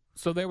 Woo.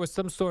 So there was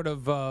some sort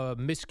of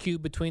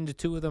miscue between the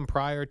two of them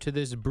prior to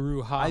this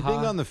brouhaha? I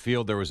think on the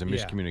field there was a Yeah.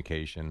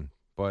 miscommunication,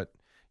 but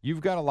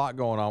you've got a lot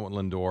going on with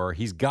Lindor.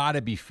 He's got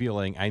to be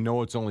feeling, I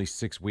know it's only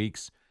 6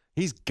 weeks,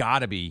 he's got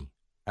to be,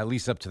 at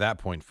least up to that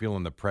point,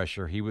 feeling the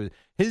pressure.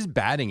 His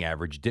batting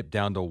average dipped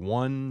down to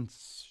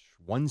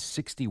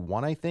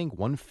 161, I think,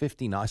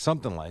 159,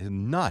 something like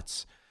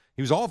nuts.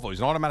 He was awful. He's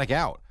an automatic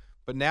out.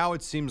 But now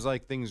it seems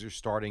like things are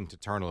starting to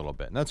turn a little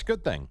bit, and that's a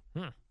good thing.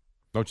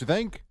 Don't you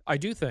think? I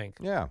do think.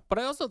 Yeah. But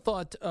I also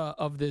thought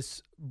of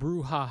this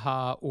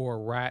brouhaha or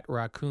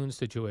raccoon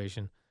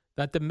situation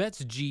that the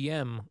Mets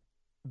GM,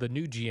 the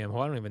new GM, who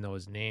I don't even know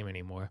his name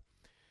anymore,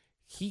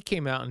 he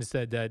came out and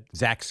said that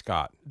Zach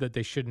Scott, that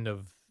they shouldn't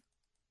have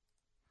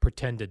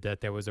pretended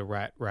that there was a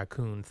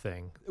raccoon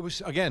thing. it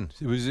was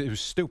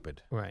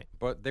stupid. Right.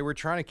 But they were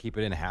trying to keep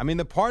it in-house. I mean,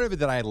 the part of it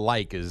that I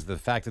like is the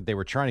fact that they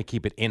were trying to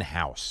keep it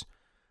in-house.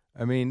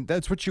 I mean,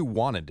 that's what you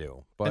want to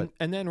do. But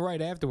and then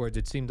right afterwards,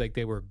 it seemed like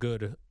they were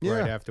good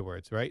right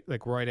afterwards, right?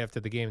 Like right after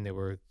the game, they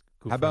were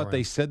goofing how about they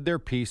around. said their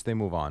piece, they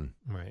move on.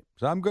 Right.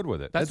 So I'm good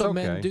with it. That's It's what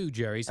okay. men do,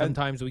 Jerry.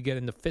 Sometimes we get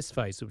into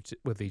fistfights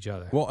with each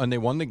other. Well, and they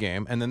won the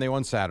game, and then they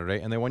won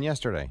Saturday, and they won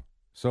yesterday.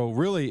 So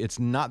really, it's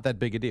not that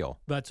big a deal.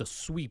 That's a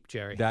sweep,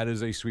 Jerry. That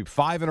is a sweep.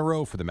 5 in a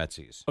row for the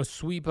Metsies. A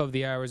sweep of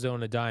the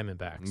Arizona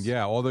Diamondbacks.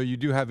 Yeah, although you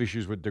do have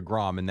issues with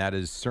DeGrom, and that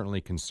is certainly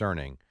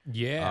concerning.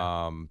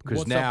 Yeah. Because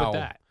What's now, up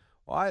with that?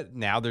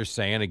 Now they're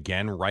saying,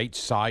 again, right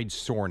side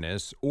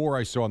soreness, or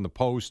I saw in the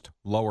post,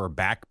 lower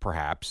back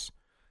perhaps,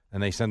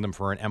 and they send them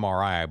for an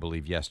MRI, I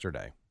believe,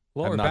 yesterday.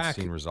 Lower I've not back.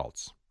 seen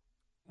results.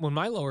 When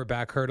my lower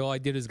back hurt, all I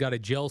did is got a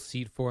gel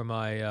seat for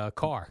my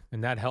car,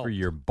 and that helped. For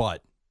your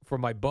butt. For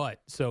my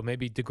butt. So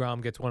maybe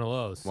DeGrom gets one of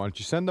those. Why don't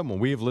you send them? When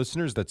we have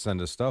listeners that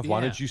send us stuff, why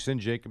Yeah. don't you send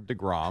Jacob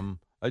DeGrom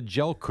a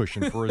gel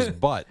cushion for his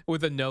butt?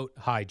 With a note,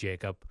 "Hi,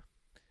 Jacob.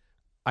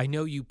 I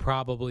know you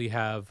probably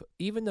have,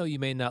 even though you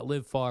may not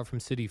live far from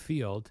Citi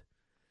Field,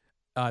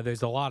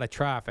 there's a lot of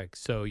traffic,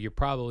 so you're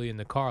probably in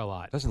the car a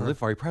lot. Doesn't live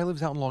far. He probably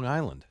lives out in Long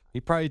Island. He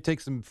probably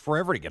takes him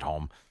forever to get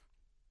home.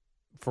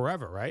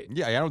 Forever, right?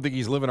 Yeah, I don't think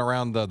he's living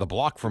around the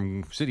block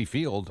from Citi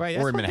Field Right. or That's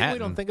in one thing Manhattan. we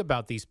don't think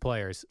about these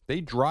players.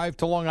 They drive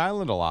to Long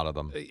Island, a lot of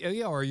them.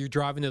 Yeah, or you're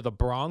driving to the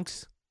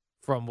Bronx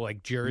from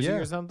like Jersey Yeah.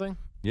 or something.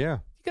 Yeah.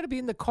 You got to be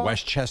in the car.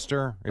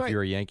 Westchester, if Right.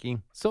 you're a Yankee.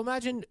 So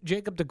imagine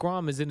Jacob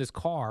DeGrom is in his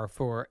car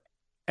for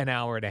an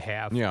hour and a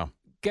half. Yeah.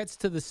 Gets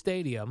to the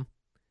stadium,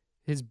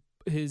 his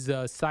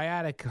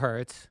sciatic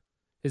hurts,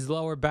 his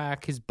lower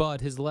back, his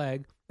butt, his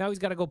leg. Now he's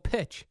got to go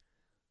pitch.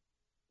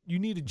 You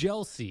need a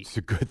gel seat. It's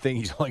a good thing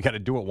he's only got to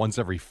do it once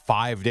every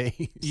 5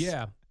 days.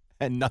 Yeah.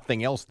 And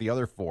nothing else the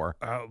other 4.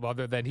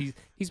 Other than he's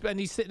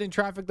sitting in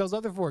traffic those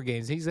other 4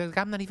 games. He's like,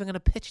 I'm not even going to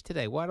pitch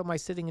today. Why am I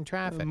sitting in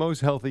traffic?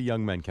 Most healthy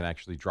young men can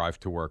actually drive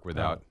to work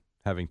without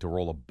having to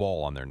roll a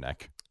ball on their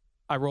neck.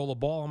 I roll a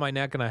ball on my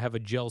neck and I have a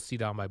gel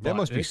seat on my butt. That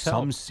must be It's some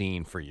helped.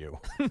 scene for you.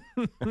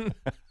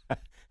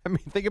 I mean,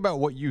 think about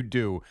what you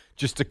do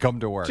just to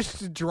come to work. Just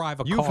to drive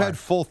a You've car. had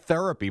full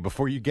therapy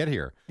before you get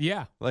here,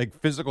 Yeah. like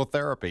physical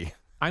therapy.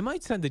 I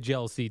might send a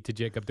gel seat to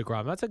Jacob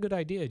DeGrom. That's a good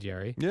idea,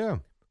 Jerry. Yeah.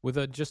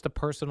 with just a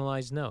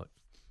personalized note.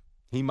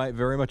 He might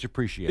very much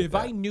appreciate If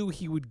that. I knew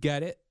he would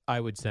get it, I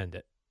would send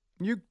it.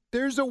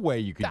 There's a way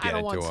you could get it to him.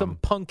 I don't want some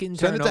punk intern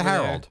Send it to over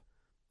there. Harold.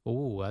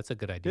 Oh, that's a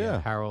good idea.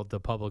 Yeah. Harold, the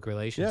public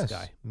relations Yes.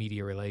 guy,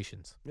 media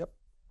relations. Yep.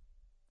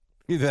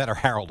 Either that or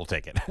Harold will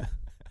take it.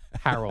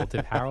 Harold,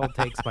 if Harold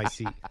takes my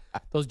seat.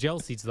 Those gel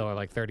seats, though, are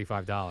like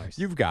 $35.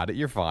 You've got it.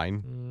 You're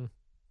fine.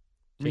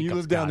 I mean, you Jacob's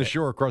live down got the it.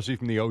 shore across the street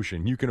from the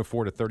ocean. You can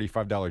afford a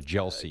 $35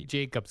 gel seat.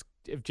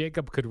 If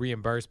Jacob could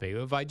reimburse me,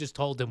 if I just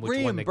told him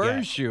which one to get.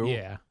 Reimburse you?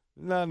 Yeah.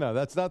 No,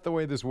 that's not the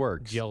way this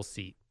works. Gel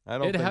seat. I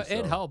don't think so.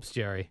 It helps,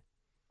 Jerry.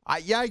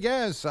 I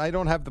guess. I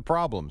don't have the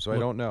problem, so I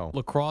don't know.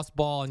 Lacrosse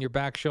ball on your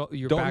back, Don't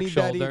need shoulder.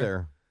 that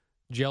either.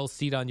 Gel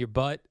seat on your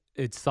butt.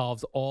 It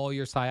solves all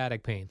your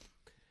sciatic pain.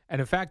 And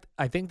in fact,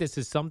 I think this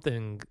is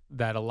something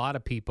that a lot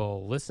of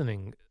people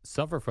listening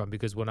suffer from,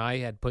 because when I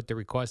had put the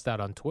request out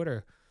on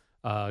Twitter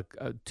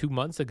 2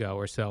 months ago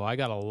or so, I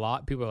got a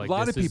lot. People are like, a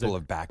lot of people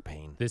have back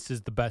pain. This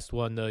is the best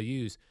one to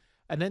use.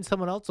 And then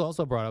someone else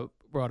also brought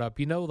up,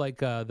 like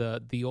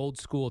the old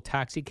school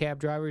taxi cab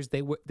drivers.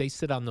 They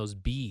sit on those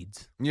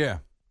beads. Yeah.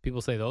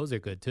 People say those are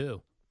good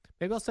too.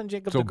 Maybe I'll send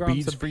Jacob So DeGrom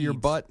beads some for your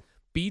butt?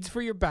 Beads for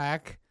your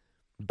back.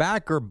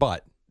 Back or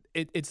butt?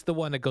 It's the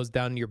one that goes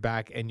down your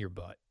back and your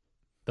butt.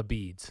 The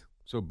beads.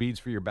 So beads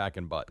for your back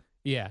and butt.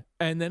 Yeah,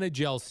 and then a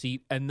gel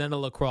seat, and then a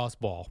lacrosse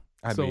ball.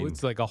 I so mean-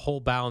 it's like a whole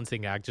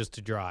balancing act just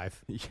to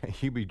drive. Yeah,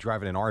 he'll be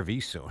driving an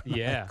RV soon.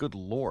 Yeah. Good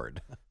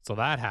Lord. So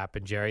that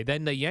happened, Jerry.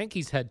 Then the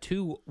Yankees had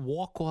 2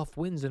 walk-off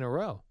wins in a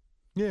row.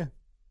 Yeah.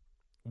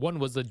 One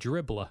was a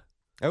dribbler.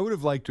 I would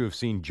have liked to have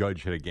seen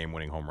Judge hit a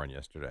game-winning home run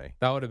yesterday.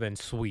 That would have been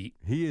sweet.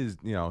 He is,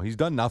 he's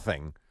done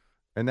nothing,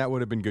 and that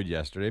would have been good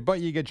yesterday. But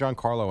you get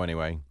Giancarlo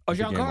anyway. Oh, as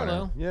the game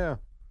Giancarlo? winner. Yeah.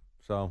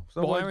 So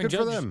Well, good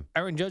for them.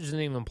 Aaron Judge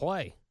didn't even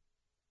play.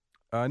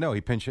 No,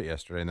 he pinch hit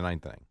yesterday in the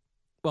 9th inning.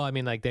 Well, I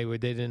mean, like they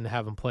didn't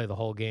have him play the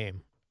whole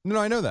game. No,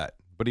 I know that.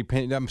 But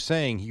I'm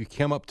saying he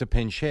came up to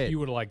pinch hit. You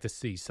would have liked to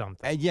see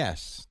something.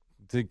 Yes,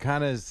 to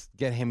kind of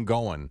get him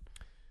going.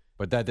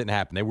 But that didn't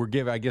happen.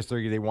 I guess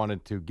they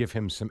wanted to give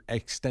him some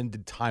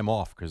extended time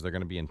off because they're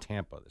going to be in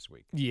Tampa this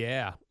week.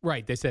 Yeah,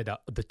 right. They said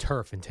the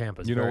turf in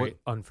Tampa is You know very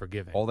what?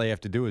 unforgiving. All they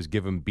have to do is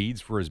give him beads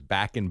for his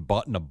back and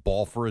butt and a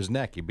ball for his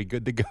neck. He'd be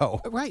good to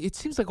go. Right. It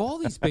seems like all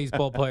these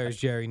baseball players,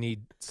 Jerry,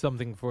 need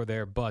something for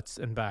their butts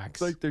and backs.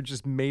 It's like they're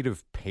just made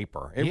of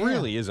paper. It Yeah.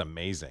 really is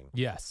amazing.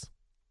 Yes.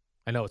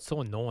 I know. It's so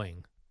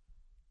annoying.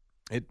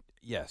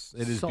 Yes,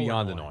 it is So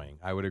beyond annoying. annoying.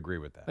 I would agree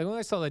with that. Like when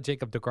I saw that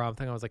Jacob DeGrom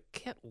thing, I was like,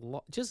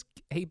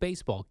 hey,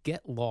 baseball,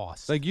 get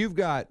lost. Like you've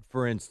got,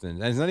 for instance,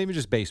 and it's not even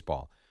just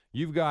baseball.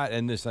 You've got,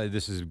 and this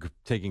is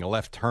taking a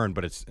left turn,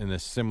 but it's in a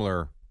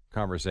similar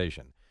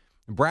conversation.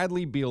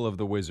 Bradley Beal of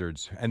the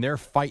Wizards, and they're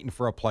fighting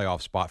for a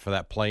playoff spot for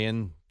that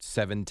play-in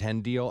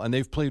 7-10 deal, and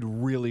they've played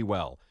really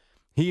well.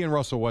 He and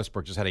Russell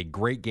Westbrook just had a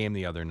great game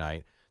the other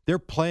night. They're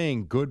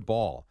playing good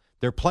ball.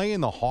 They're playing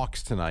the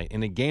Hawks tonight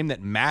in a game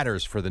that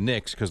matters for the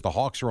Knicks because the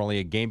Hawks are only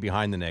a game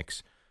behind the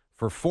Knicks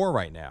for 4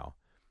 right now.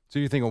 So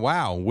you're thinking,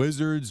 wow,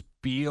 Wizards,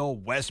 Beal,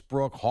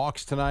 Westbrook,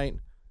 Hawks tonight.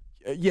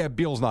 Yeah,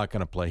 Beal's not going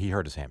to play. He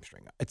hurt his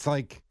hamstring. It's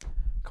like,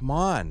 come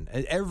on.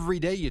 Every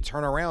day you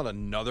turn around,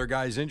 another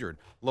guy's injured.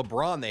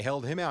 LeBron, they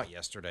held him out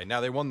yesterday.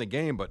 Now they won the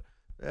game, but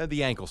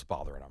the ankle's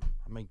bothering him.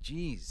 I'm like,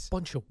 geez.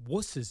 Bunch of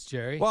wusses,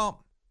 Jerry.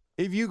 Well,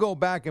 if you go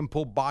back and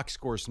pull box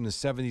scores from the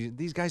 70s,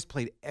 these guys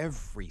played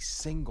every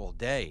single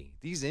day.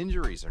 These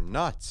injuries are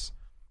nuts.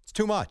 It's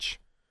too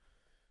much.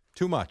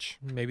 Too much.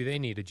 Maybe they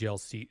need a gel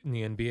seat in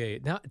the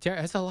NBA. Now,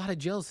 Jerry, that's a lot of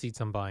gel seats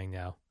I'm buying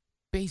now.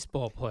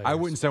 Baseball players. I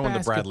wouldn't send one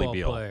to Bradley basketball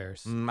Beal.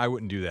 Players. I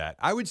wouldn't do that.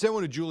 I would send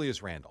one to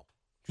Julius Randle.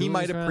 He Julius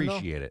might Randle?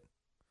 appreciate it.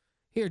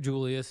 Here,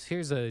 Julius,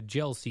 here's a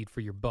gel seat for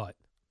your butt.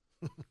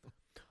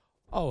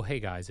 Oh, hey,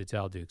 guys, it's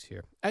Al Dukes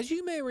here. As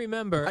you may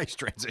remember, Nice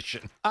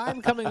transition.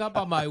 I'm coming up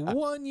on my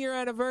 1-year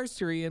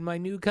anniversary in my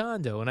new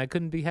condo, and I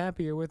couldn't be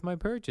happier with my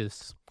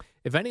purchase.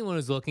 If anyone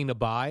is looking to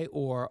buy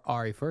or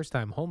are a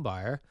first-time home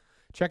buyer,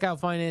 check out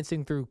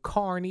financing through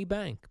Carney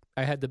Bank.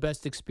 I had the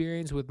best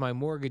experience with my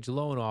mortgage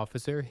loan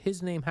officer.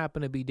 His name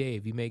happened to be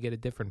Dave. You may get a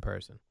different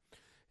person.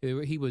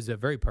 He was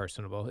very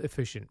personable,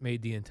 efficient,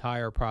 made the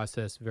entire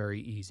process very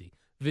easy.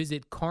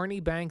 Visit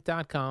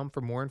carneybank.com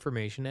for more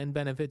information and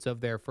benefits of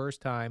their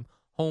first-time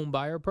home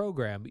buyer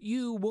program.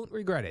 You won't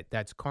regret it.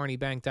 That's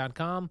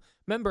carneybank.com.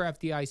 Member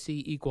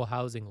FDIC, equal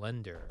housing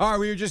lender. All right,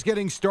 we are just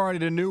getting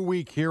started. A new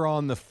week here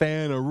on the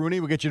Fan of Rooney.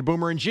 We'll get you to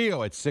Boomer and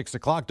Gio at 6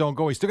 o'clock. Don't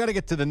go. We still got to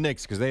get to the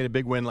Knicks because they had a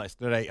big win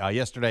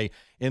yesterday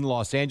in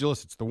Los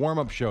Angeles. It's the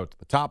warm-up show at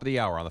the top of the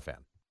hour on the Fan.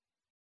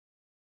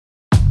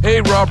 Hey,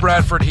 Rob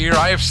Bradford here.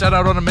 I have set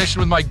out on a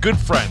mission with my good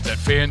friends at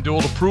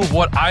FanDuel to prove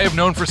what I have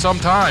known for some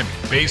time.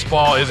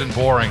 Baseball isn't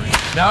boring.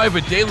 Now I have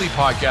a daily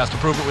podcast to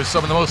prove it with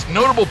some of the most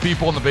notable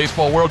people in the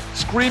baseball world,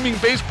 screaming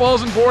baseball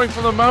isn't boring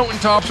from the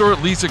mountaintops, or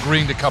at least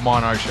agreeing to come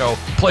on our show.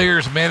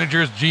 Players,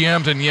 managers,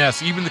 GMs, and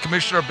yes, even the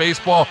commissioner of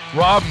baseball,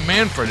 Rob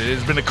Manfred. It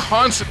has been a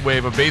constant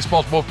wave of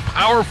baseball's most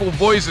powerful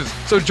voices.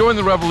 So join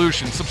the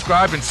revolution.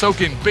 Subscribe and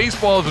soak in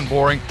Baseball Isn't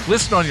Boring.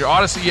 Listen on your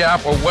Odyssey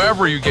app or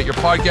wherever you get your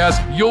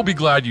podcasts. You'll be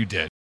glad you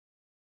did.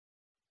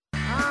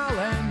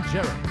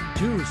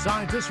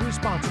 scientists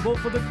responsible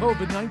for the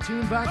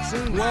COVID-19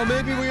 vaccine. Well,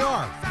 maybe we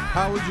are.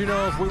 How would you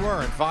know if we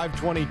weren't?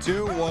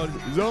 522,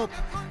 what's up?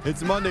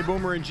 It's Monday.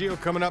 Boomer and Gio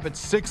coming up at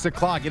 6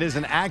 o'clock. It is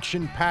an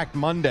action-packed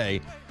Monday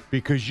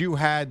because you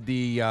had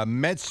the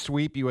Mets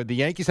sweep. You had the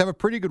Yankees have a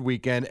pretty good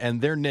weekend, and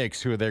their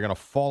Knicks, who they're going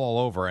to fall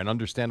all over, and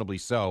understandably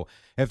so,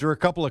 after a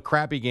couple of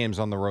crappy games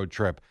on the road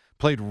trip,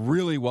 played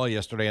really well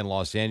yesterday in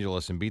Los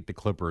Angeles and beat the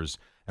Clippers.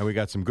 And we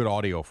got some good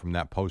audio from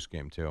that post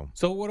game, too.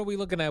 So what are we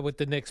looking at with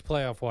the Knicks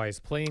playoff-wise?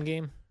 Playing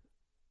game?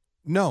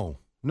 No.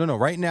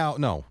 Right now,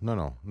 no.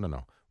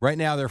 Right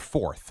now, they're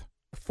fourth.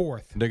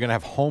 They're going to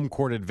have home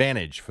court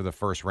advantage for the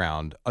first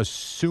round,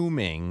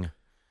 assuming.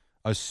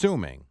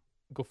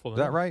 Go full Is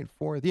that right?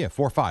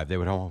 4-5. They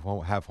would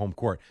have home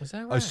court. Is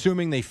that right?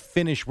 Assuming they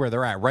finish where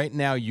they're at. Right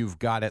now, you've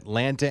got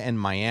Atlanta and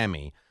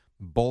Miami,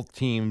 both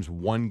teams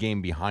one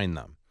game behind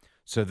them.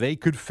 So they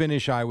could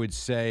finish, I would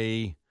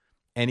say,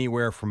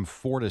 anywhere from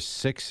 4 to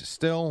 6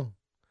 still.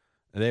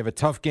 They have a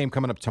tough game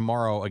coming up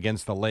tomorrow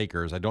against the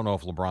Lakers. I don't know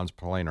if LeBron's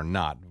playing or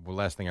not. The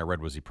last thing I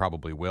read was he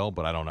probably will,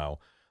 but I don't know.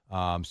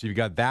 So you've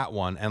got that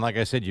one. And like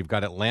I said, you've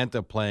got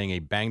Atlanta playing a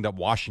banged-up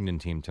Washington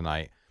team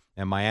tonight,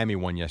 and Miami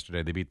won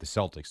yesterday. They beat the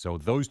Celtics. So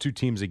those two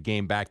teams a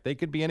game back, they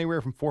could be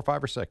anywhere from 4,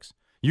 5, or 6.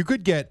 You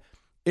could get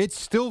 – it's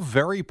still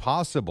very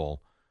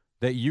possible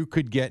that you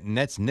could get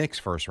Nets-Knicks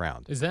first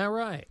round. Is that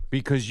right?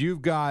 Because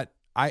you've got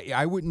 –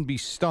 I wouldn't be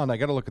stunned. I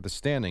got to look at the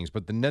standings,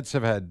 but the Nets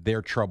have had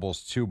their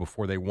troubles too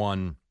before they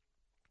won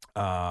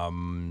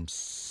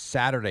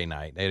Saturday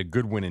night. They had a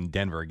good win in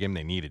Denver, a game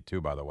they needed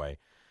too, by the way.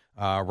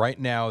 Right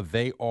now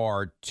they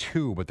are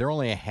 2, but they're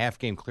only a half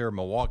game clear of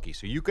Milwaukee.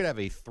 So you could have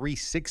a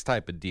 3-6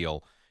 type of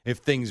deal if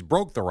things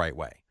broke the right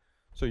way.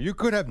 So you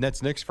could have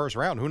Nets-Knicks first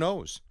round. Who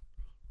knows?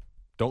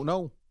 Don't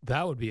know.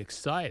 That would be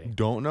exciting.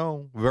 Don't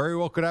know. Very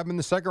well could happen in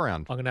the second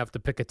round. I'm going to have to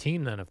pick a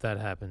team then if that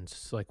happens.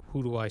 It's like,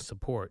 who do I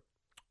support?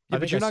 Yeah,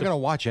 but you're not going to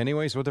watch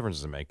anyway, so what difference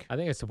does it make? I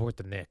think I support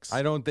the Knicks.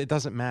 It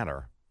doesn't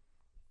matter.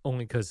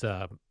 Only because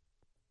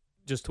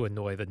just to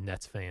annoy the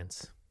Nets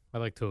fans. I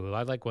like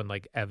when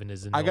like Evan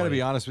is annoyed. I got to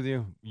be honest with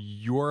you.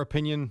 Your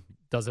opinion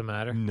doesn't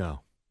matter.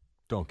 No,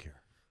 don't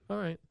care. All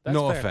right, that's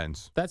no fair.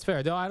 Offense. That's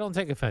fair. No, I don't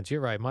take offense.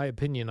 You're right. My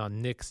opinion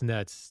on Knicks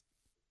Nets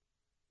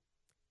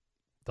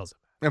doesn't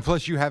matter. And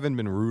plus, you haven't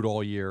been rude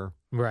all year.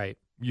 Right.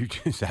 You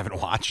just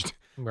haven't watched.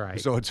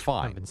 Right. So it's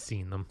fine. I haven't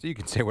seen them. So you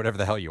can say whatever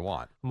the hell you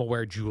want. I'm going to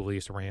wear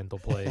Julius Randle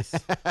plays.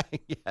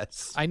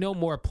 Yes. I know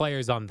more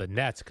players on the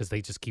Nets because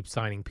they just keep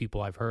signing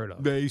people I've heard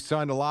of. They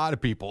signed a lot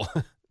of people.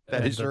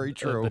 That is very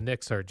true. The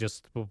Knicks are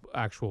just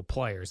actual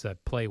players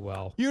that play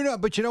well.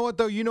 But you know what,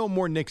 though? You know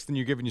more Knicks than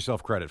you're giving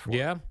yourself credit for.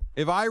 Yeah.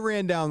 If I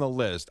ran down the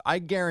list, I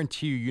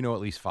guarantee you know at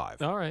least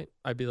 5. All right.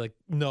 I'd be like,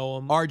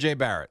 Noam. R.J.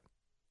 Barrett.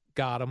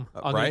 Got him.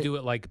 I'm going to do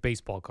it like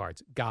baseball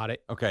cards. Got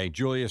it. Okay.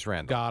 Julius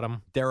Randle. Got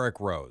him. Derrick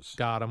Rose.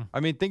 Got him. I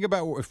mean, think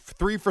about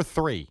 3 for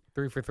 3.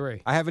 3 for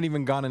 3. I haven't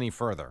even gone any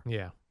further.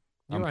 Yeah.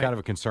 I'm kind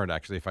of concerned,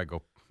 actually, if I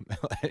go.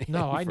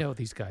 No, I know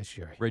these guys,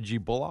 Jerry. Reggie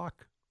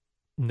Bullock?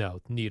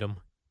 No, need him.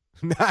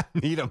 Not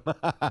need him.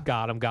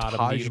 Got him.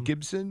 Taj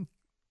Gibson?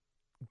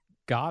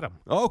 Got him.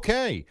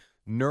 Okay.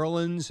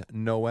 Nerlens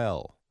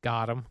Noel.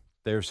 Got him.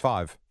 There's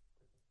 5.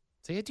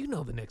 See, I do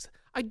know the Knicks.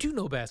 I do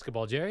know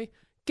basketball, Jerry.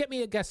 Get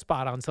me a guest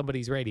spot on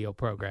somebody's radio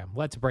program.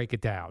 Let's break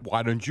it down.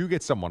 Why don't you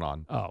get someone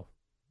on? Oh.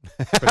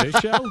 For this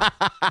show?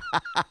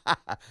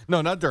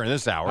 No, not during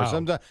this hour.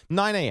 Sometime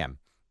 9 a.m.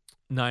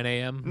 9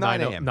 a.m.?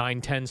 9 a.m.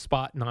 9:10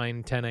 spot,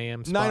 9:10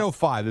 a.m. spot?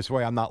 9:05. This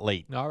way I'm not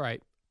late. All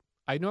right.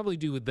 I normally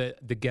do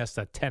the guests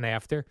at 10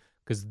 after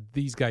because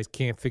these guys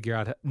can't figure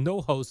out.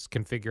 No hosts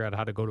can figure out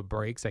how to go to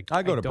breaks.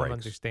 I don't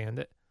understand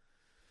it.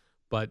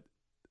 But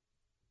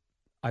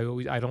I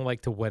don't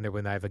like to wonder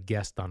when I have a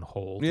guest on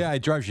hold. Yeah,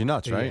 it drives you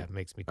nuts, right? Yeah, it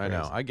makes me crazy. I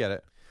know. I get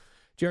it.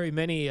 Jerry,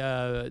 many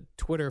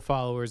Twitter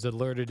followers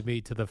alerted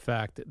me to the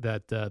fact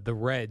that the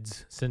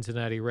Reds,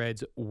 Cincinnati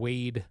Reds,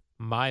 Wade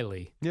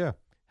Miley,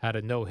 had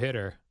a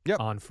no-hitter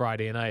on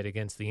Friday night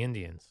against the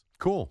Indians.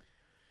 Cool.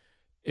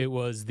 It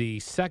was the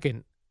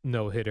second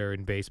no-hitter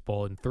in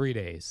baseball in 3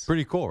 days.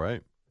 Pretty cool,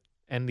 right?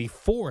 And the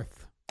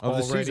 4th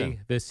of already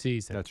this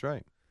season. That's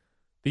right.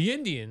 The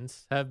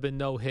Indians have been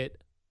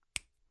no-hit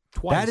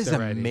twice. That is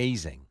already.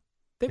 Amazing.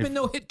 They've been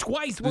no-hit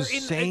twice. We're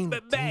in same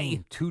May.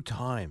 Team 2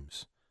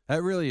 times.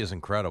 That really is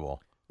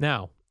incredible.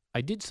 Now,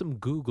 I did some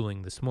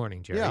Googling this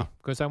morning, Jerry,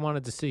 because I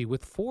wanted to see,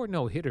 with 4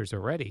 no-hitters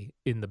already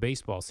in the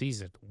baseball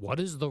season, what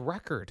is the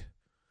record?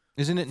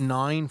 Isn't it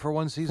 9 for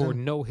one season? For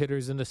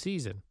no-hitters in a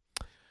season.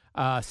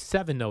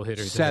 7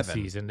 no-hitters in a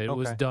season. It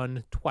was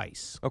done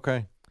twice.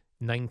 Okay.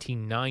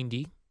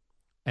 1990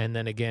 and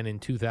then again in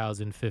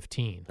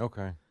 2015.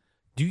 Okay.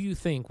 Do you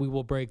think we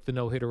will break the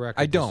no-hitter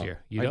record this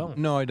year? You don't?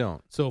 No, I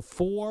don't. So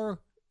 4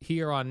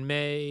 here on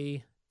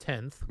May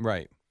 10th.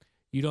 Right.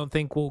 You don't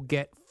think we'll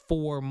get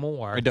 4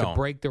 more to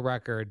break the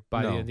record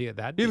by the end of the year?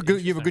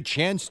 You have a good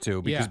chance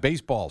to because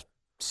baseball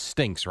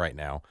stinks right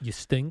now. You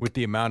stink? With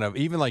the amount of,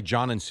 even like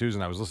John and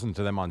Susan, I was listening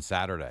to them on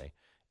Saturday,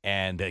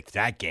 and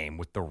that game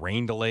with the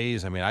rain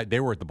delays, I mean,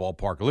 they were at the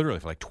ballpark literally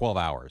for like 12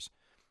 hours.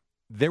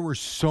 There were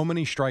so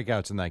many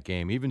strikeouts in that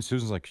game. Even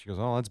Susan's like, she goes,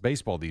 oh, that's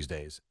baseball these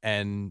days.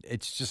 And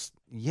it's just,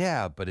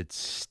 yeah, but it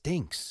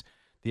stinks.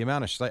 The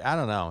amount of, I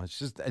don't know.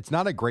 It's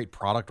not a great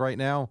product right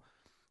now.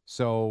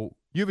 So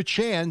you have a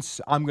chance.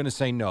 I'm going to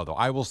say no, though.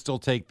 I will still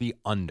take the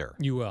under.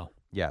 You will.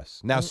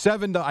 Yes. Now,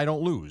 7, I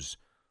don't lose.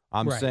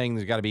 I'm Right. saying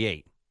there's got to be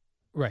 8.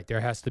 Right. There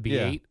has to be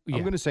 8. Yeah.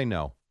 I'm going to say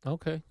no.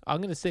 Okay. I'm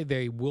going to say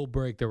they will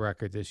break the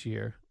record this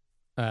year.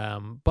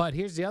 But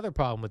here's the other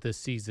problem with this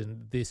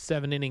season: the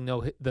 7-inning no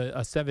hit,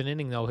 a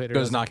 7-inning no hitter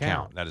Does doesn't not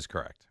count. That is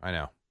correct. I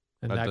know.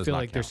 And That I does feel not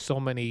like there's count. so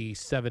many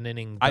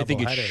 7-inning. I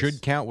think it doubleheaders.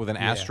 should count with an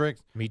Yeah,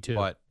 asterisk. Me too.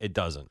 But it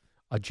doesn't.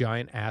 A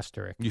giant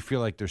asterisk. You feel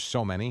like there's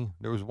so many.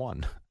 There was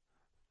one.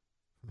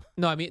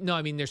 No, I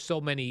mean, there's so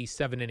many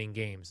 7-inning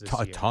games this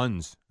year.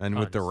 Tons. And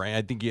with the Tons. rain,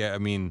 I think, I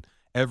mean,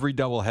 every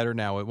doubleheader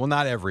now. Well,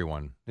 not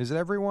everyone. Is it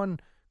everyone?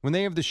 When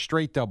they have the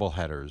straight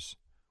doubleheaders,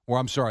 or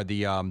I'm sorry,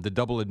 the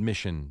double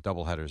admission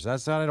doubleheaders.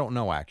 That's that I don't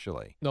know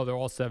actually. No, they're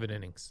all 7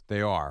 innings.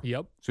 They are.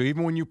 Yep. So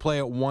even when you play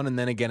at 1 and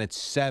then again at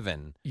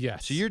 7.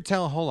 Yes.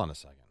 So hold on a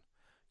second.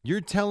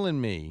 You're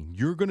telling me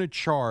you're going to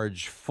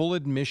charge full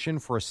admission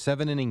for a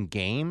 7-inning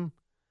game,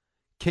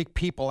 kick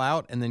people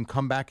out, and then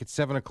come back at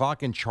 7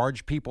 o'clock and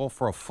charge people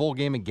for a full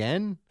game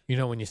again? You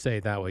know, when you say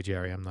it that way,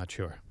 Jerry, I'm not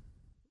sure.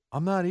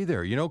 I'm not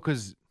either. You know,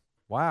 because,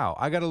 wow,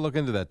 I got to look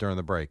into that during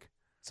the break.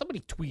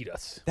 Somebody tweet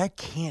us. That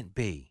can't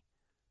be.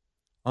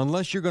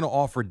 Unless you're going to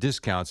offer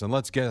discounts, and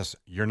let's guess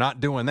you're not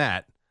doing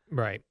that.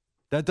 Right.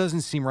 That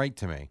doesn't seem right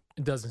to me.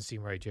 It doesn't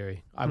seem right,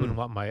 Jerry. I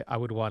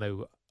would want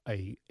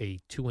a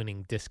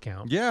 2-inning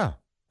discount. Yeah.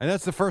 And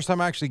that's the first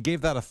time I actually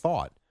gave that a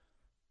thought.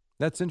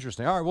 That's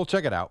interesting. All right, we'll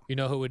check it out. You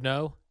know who would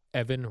know?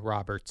 Evan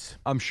Roberts.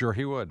 I'm sure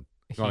he would.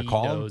 You want He to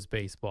call knows him?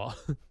 baseball.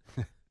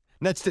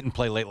 Nets didn't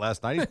play late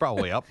last night. He's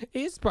probably up.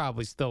 He's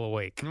probably still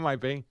awake. He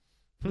might be.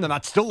 No,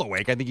 not still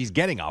awake. I think he's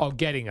getting up. Oh,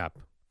 getting up.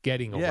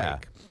 Getting Yeah.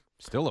 awake.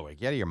 Still awake.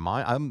 Get out of your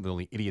mind. I'm the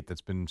only idiot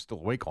that's been still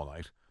awake all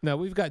night. Now,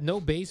 we've got no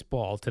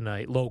baseball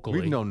tonight locally.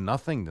 We've known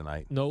nothing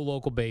tonight. No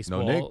local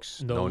baseball.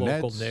 Knicks, No no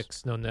local Nets.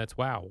 Knicks. No Nets.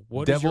 Wow.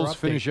 What is your Devils update?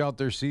 finish out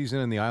their season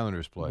and the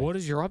Islanders play. What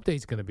is your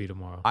update's going to be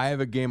tomorrow? I have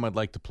a game I'd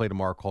like to play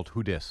tomorrow called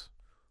Who Dis.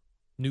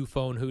 New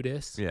phone, who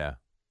dis? Yeah.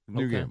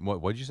 New Okay. game.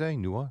 What'd you say?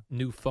 New what?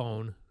 New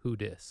phone, who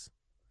dis?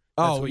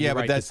 Oh, what you yeah, write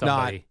but to that's not.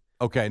 somebody.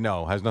 Okay,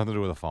 no. Has nothing to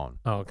do with a phone.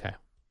 Oh, okay.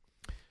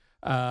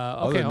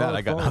 Other than that,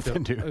 I got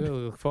nothing, dude. I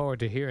look forward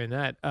to hearing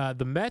that.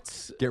 The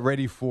Mets. Get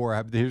ready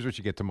for. Here's what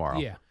you get tomorrow.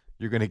 Yeah.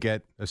 You're going to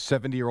get a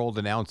 70-year-old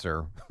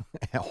announcer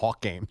at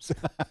Hawk games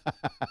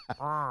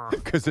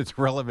because it's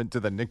relevant to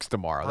the Knicks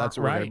tomorrow. That's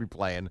what we're going Right. to be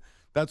playing.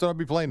 That's what I'll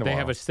be playing They tomorrow.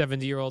 have a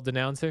 70-year-old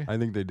announcer. I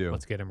think they do.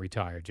 Let's get him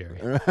retired, Jerry.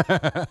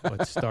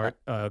 Let's start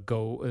not a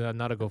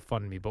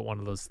GoFundMe, but one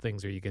of those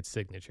things where you get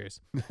signatures.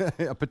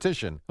 A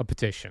petition. A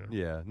petition.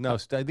 Yeah. No,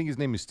 I think his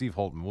name is Steve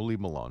Holtman. We'll leave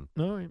him alone.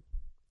 All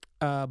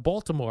right.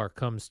 Baltimore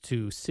comes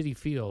to Citi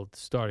Field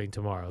starting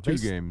tomorrow. Two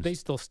games. They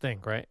still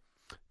stink, right?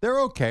 They're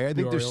okay. I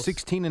think they're Orioles.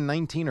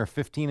 16-19 or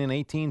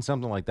 15-18,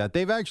 something like that.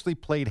 They've actually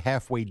played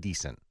halfway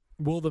decent.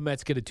 Will the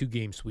Mets get a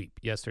 2-game sweep?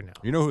 Yes or no?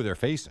 You know who they're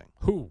facing?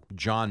 Who?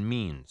 John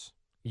Means.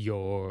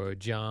 Your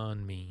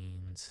John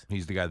Means.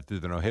 He's the guy that threw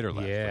the no-hitter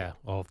last Yeah. week.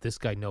 Oh, if this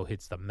guy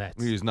no-hits the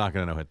Mets. He's not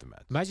going to no-hit the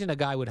Mets. Imagine a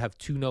guy would have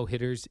 2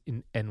 no-hitters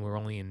and we're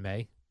only in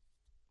May.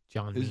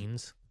 John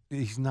Means.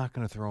 He's not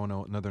going to throw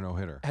another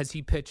no-hitter. Has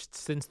he pitched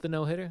since the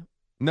no-hitter?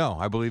 No,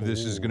 I believe this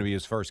is Ooh. going to be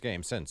his first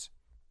game since.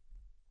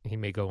 He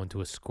may go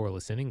into a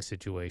scoreless inning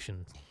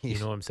situation. You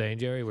know what I'm saying,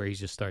 Jerry? Where he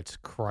just starts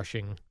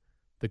crushing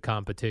the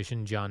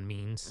competition. John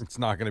Means. It's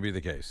not going to be the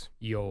case.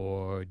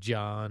 Your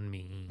John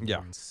Means.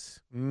 Yeah.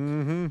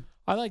 Mm-hmm.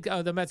 I like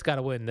the Mets got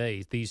to win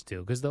these two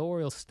because the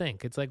Orioles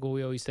stink. It's like what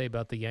we always say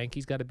about the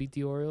Yankees got to beat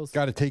the Orioles.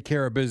 Got to take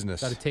care of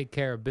business. Got to take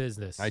care of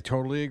business. I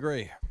totally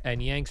agree.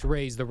 And Yanks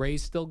Rays. The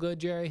Rays still good,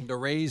 Jerry? The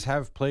Rays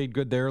have played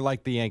good. They're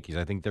like the Yankees.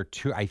 I think they're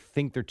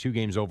 2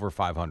 games over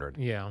 500.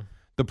 Yeah.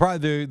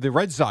 The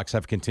Red Sox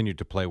have continued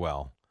to play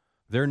well.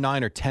 They're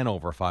 9 or 10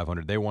 over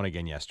 500. They won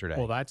again yesterday.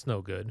 Well, that's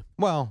no good.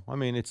 Well, I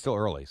mean, it's still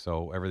early,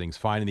 so everything's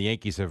fine. And the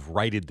Yankees have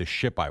righted the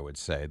ship, I would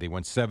say. They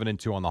went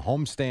 7-2 on the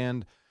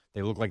homestand.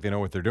 They look like they know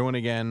what they're doing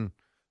again.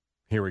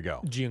 Here we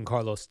go.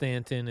 Giancarlo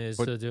Stanton is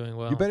But doing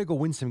well. You better go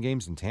win some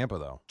games in Tampa,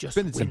 though. Just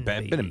it's win,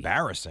 been baby.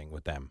 embarrassing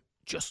with them.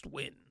 Just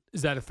win.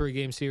 Is that a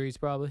 3-game series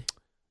probably?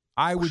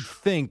 I would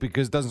think,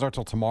 because it doesn't start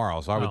till tomorrow,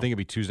 so I would Oh. think it'd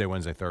be Tuesday,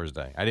 Wednesday,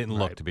 Thursday. I didn't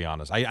look, Right. to be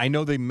honest. I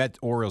know the Met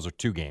Orioles are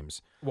 2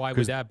 games. Why 'Cause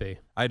would that be?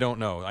 I don't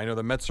know. I know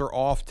the Mets are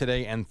off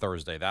today and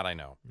Thursday. That I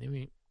know.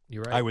 Maybe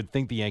you're right. I would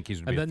think the Yankees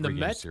would and be a then the 3-game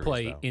Mets series,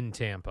 play though. in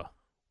Tampa.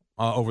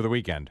 Over the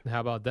weekend. How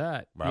about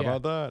that? How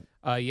about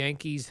that?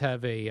 Yankees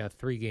have a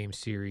 3-game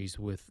series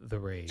with the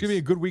Rays. It's going to be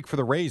a good week for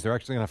the Rays. They're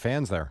actually going to have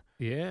fans there.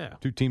 Yeah,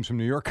 2 teams from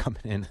New York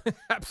coming in.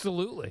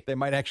 absolutely. They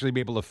might actually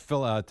be able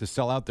to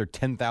sell out their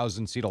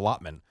 10,000-seat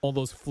allotment. All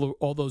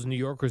those New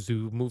Yorkers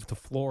who moved to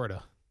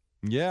Florida.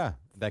 Yeah,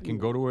 that can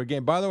go to a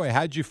game. By the way,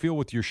 how'd you feel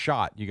with your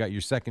shot? You got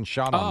your second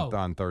shot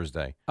on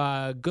Thursday.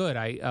 Good.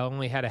 I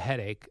only had a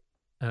headache,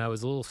 and I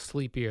was a little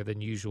sleepier than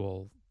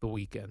usual the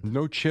weekend.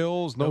 No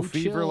chills, no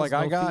fever chills, like no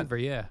I got? Fever,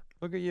 yeah.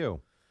 Look at you.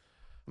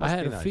 I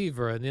had a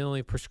fever, and the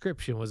only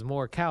prescription was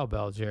more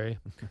cowbell, Jerry.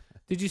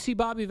 Did you see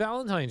Bobby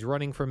Valentine's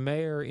running for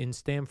mayor in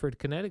Stamford,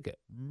 Connecticut?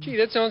 Gee,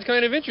 that sounds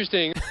kind of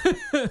interesting.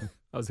 That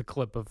was a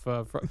clip of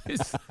from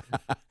his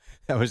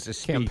that was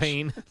his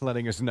campaign,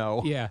 letting us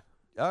know. Yeah.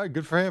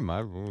 Good for him.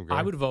 I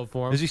would vote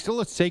for him. Is he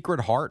still at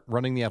Sacred Heart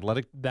running the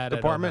athletic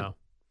department? I don't know.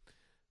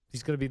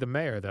 He's going to be the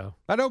mayor, though.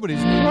 I know, but he's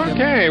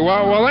okay.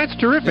 Well, that's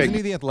terrific. Isn't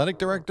he the athletic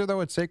director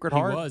though at Sacred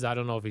Heart? He was. I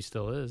don't know if he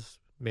still is.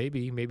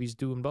 Maybe he's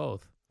doing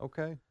both.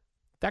 Okay.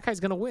 That guy's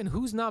going to win.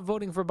 Who's not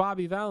voting for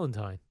Bobby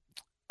Valentine?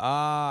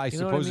 I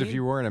suppose if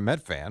you weren't a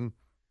Met fan.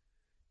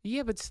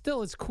 Yeah, but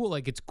still, it's cool.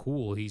 Like, it's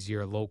cool. He's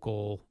your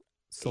local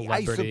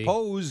celebrity. I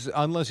suppose,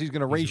 unless he's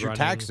going to raise your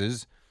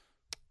taxes.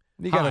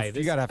 You got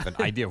to have an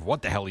idea of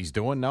what the hell he's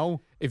doing, no?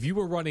 If you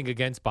were running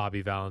against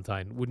Bobby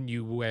Valentine, wouldn't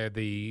you wear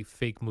the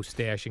fake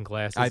mustache and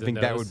glasses? I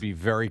think that would be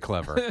very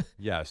clever.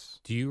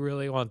 Yes. Do you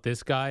really want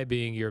this guy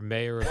being your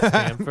mayor of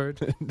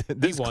Stamford?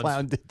 This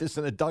clown did this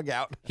in a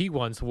dugout. He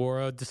once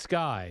wore a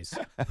disguise.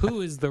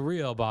 Who is the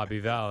real Bobby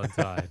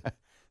Valentine?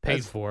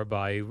 Paid for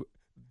by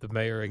the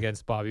mayor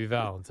against Bobby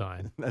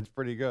Valentine. That's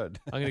pretty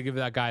good. I'm going to give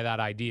that guy that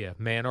idea.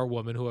 Man or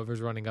woman,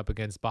 whoever's running up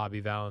against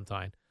Bobby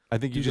Valentine. I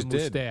think you just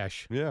did.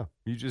 Mustache. Yeah,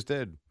 you just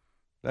did.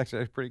 Actually,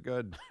 that's pretty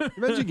good.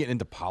 Imagine getting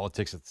into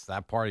politics. It's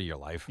that part of your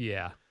life.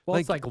 Yeah. Well,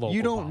 it's like local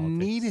you don't politics.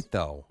 need it,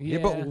 though. Yeah,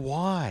 but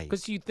why?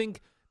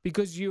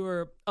 Because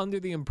you're under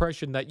the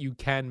impression that you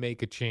can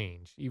make a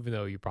change, even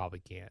though you probably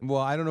can't.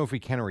 Well, I don't know if we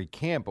can or we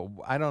can't, but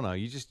I don't know.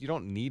 You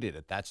don't need it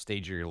at that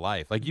stage of your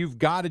life. Like, you've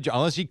got to,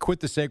 unless he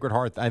quit the Sacred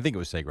Heart. I think it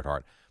was Sacred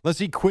Heart. Unless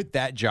he quit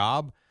that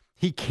job,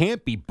 he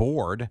can't be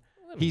bored.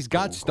 He's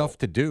got stuff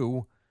to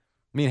do.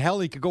 I mean, hell,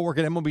 he could go work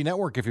at MLB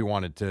Network if he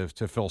wanted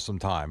to fill some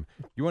time.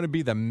 You want to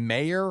be the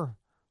mayor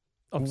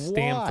of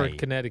Stamford,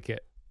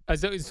 Connecticut.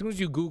 As soon as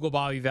you Google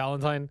Bobby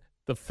Valentine,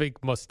 the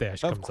fake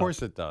mustache comes up. Of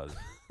course it does.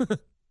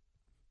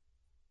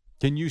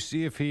 Can you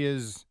see if he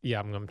is? Yeah,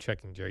 I'm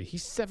checking, Jerry.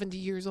 He's 70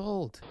 years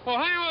old. Oh,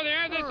 hi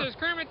there. This is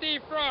Kermit the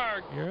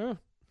Frog. Yeah.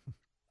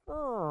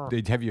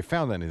 Have you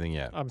found anything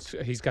yet?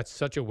 He's got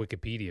such a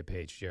Wikipedia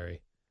page, Jerry.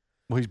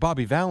 Well, he's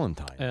Bobby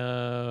Valentine.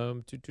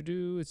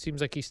 It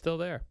seems like he's still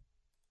there.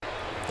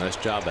 Nice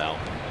job, Al.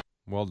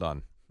 Well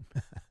done.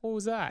 What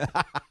was that?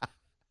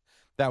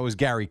 That was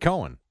Gary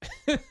Cohen.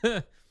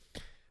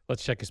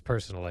 Let's check his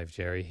personal life,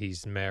 Jerry.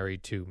 He's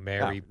married to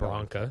Mary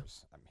Branca,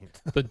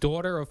 the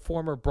daughter of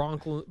former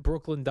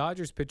Brooklyn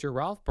Dodgers pitcher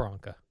Ralph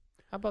Branca.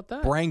 How about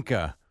that?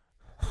 Branca.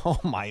 Oh,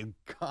 my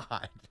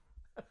God.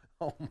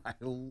 Oh, my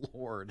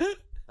Lord.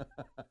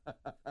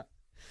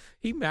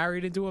 He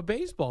married into a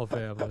baseball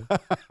family.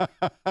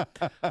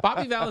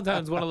 Bobby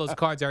Valentine's one of those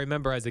cards I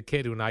remember as a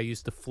kid when I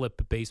used to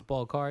flip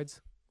baseball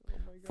cards.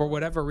 For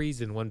whatever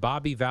reason, when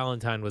Bobby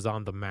Valentine was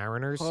on the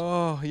Mariners,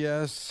 oh,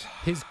 yes,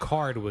 his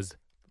card was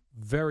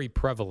very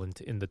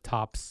prevalent in the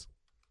Topps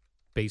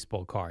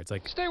baseball cards.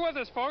 Like, stay with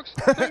us, folks.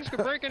 Things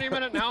could break any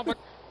minute now, but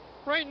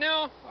right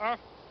now,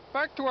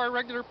 back to our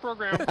regular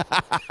program.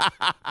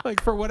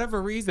 Like, for whatever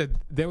reason,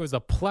 there was a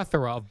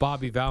plethora of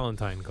Bobby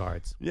Valentine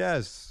cards.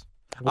 Yes.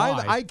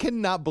 Why? I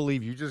cannot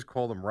believe you just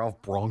called him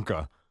Ralph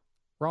Branca.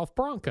 Ralph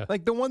Branca.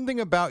 Like, the one thing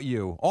about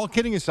you, all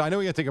kidding aside, I know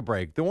we got to take a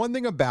break. The one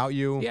thing about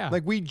you,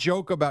 like, we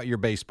joke about your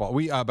baseball,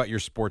 about your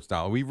sports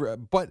style.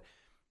 But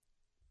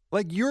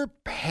like, your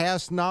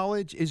past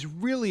knowledge is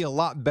really a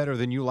lot better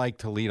than you like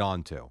to lead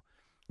on to.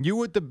 You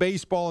with the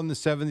baseball in the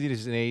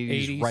 70s and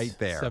 80s, right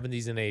there.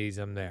 70s and 80s,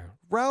 I'm there.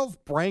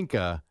 Ralph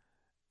Branca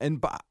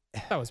and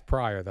that was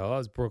prior, though. That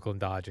was Brooklyn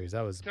Dodgers.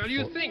 That was. Now, do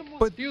you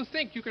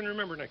think you can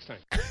remember next time?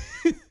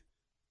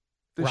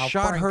 The Ralph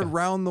shot Branca. heard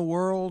round the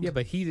world. Yeah,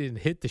 but he didn't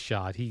hit the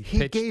shot. He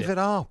gave it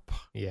up.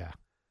 Yeah.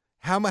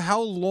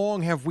 How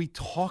long have we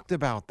talked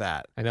about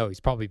that? I know. He's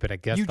probably been a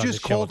guest you on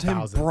just the show called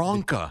him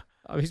Branca.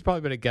 He's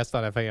probably been a guest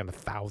on FAN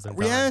 1,000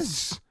 times.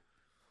 Yes.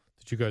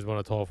 Did you guys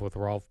want to talk with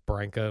Ralph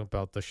Branca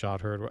about the shot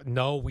heard?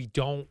 No, we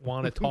don't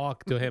want to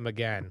talk to him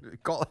again.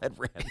 Go ahead,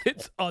 Rand.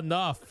 It's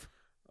enough.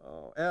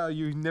 Oh, Al,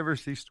 you never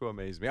cease to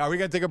amaze me. All right, we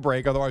got to take a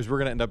break. Otherwise, we're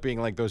going to end up being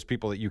like those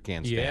people that you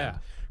can't stand. Yeah.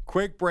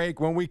 Quick break.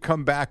 When we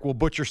come back, we'll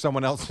butcher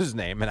someone else's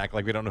name and act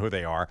like we don't know who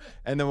they are.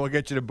 And then we'll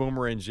get you to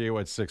Boomer and Gio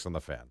at 6 on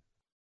the Fan.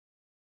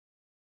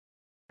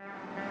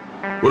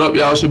 What up,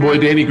 y'all? It's your boy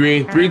Danny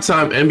Green,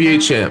 3-time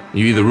NBA champ.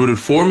 You either rooted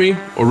for me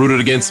or rooted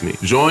against me.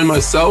 Join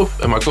myself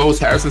and my co-host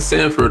Harrison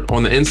Sanford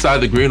on the Inside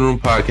the Green Room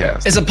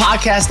podcast. It's a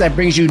podcast that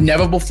brings you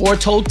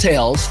never-before-told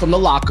tales from the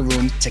locker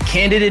room to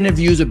candid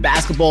interviews with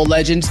basketball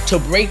legends to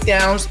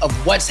breakdowns of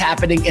what's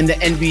happening in the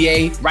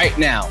NBA right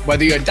now.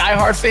 Whether you're a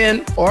diehard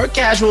fan or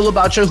casual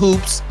about your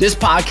hoops, this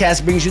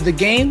podcast brings you the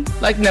game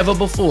like never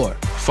before.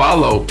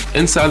 Follow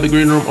Inside the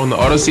Green Room on the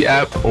Odyssey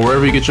app or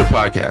wherever you get your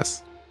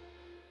podcasts.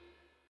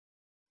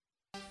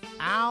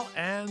 Al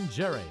and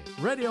Jerry,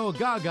 Radio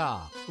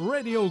Gaga,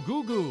 Radio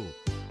Goo Goo,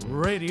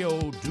 Radio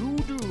Doo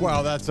Doo.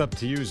 Well, that's up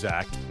to you,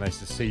 Zach. Nice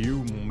to see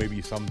you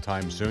maybe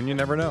sometime soon. You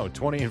never know.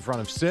 20 in front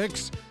of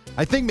 6.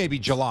 I think maybe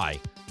July.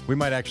 We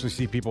might actually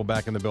see people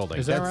back in the building.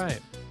 Is that right?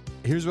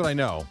 Here's what I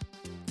know.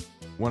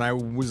 When I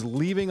was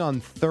leaving on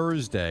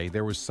Thursday,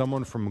 there was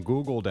someone from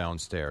Google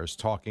downstairs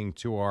talking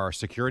to our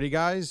security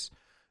guys,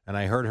 and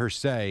I heard her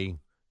say,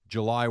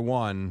 July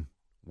 1,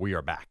 we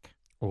are back.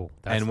 Oh,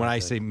 and when I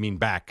say mean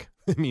back,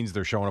 it means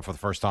they're showing up for the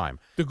first time.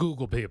 The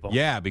Google people.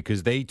 Yeah,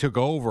 because they took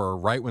over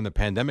right when the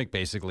pandemic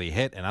basically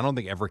hit, and I don't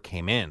think ever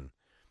came in.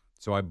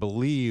 So I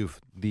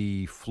believe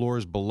the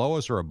floors below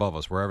us or above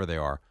us, wherever they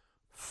are,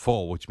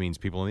 full, which means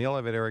people in the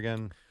elevator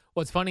again.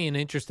 What's funny and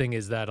interesting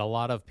is that a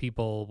lot of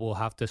people will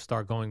have to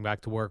start going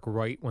back to work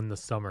right when the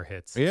summer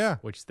hits. Yeah.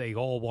 Which they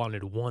all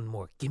wanted one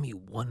more. Give me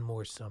one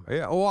more summer.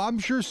 Yeah, well, I'm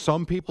sure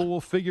some people will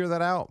figure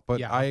that out,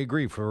 but Yeah. I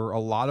agree. For a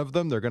lot of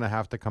them, they're going to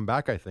have to come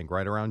back, I think,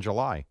 right around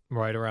July.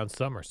 Right around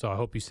summer. So I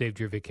hope you saved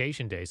your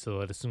vacation day so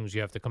that as soon as you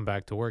have to come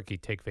back to work, you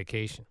take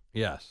vacation.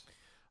 Yes.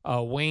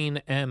 Wayne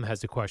M.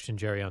 has a question,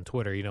 Jerry, on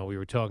Twitter. You know, we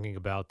were talking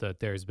about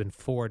that there's been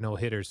 4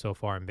 no-hitters so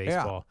far in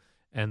baseball,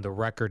 and the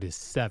record is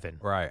 7.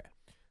 Right.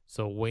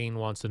 So Wayne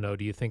wants to know,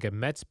 do you think a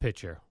Mets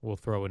pitcher will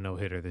throw a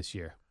no-hitter this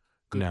year?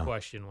 Good No.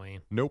 question,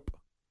 Wayne. Nope.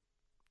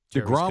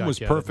 Jerry's DeGrom got was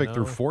you out of perfect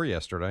through no. 4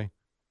 yesterday.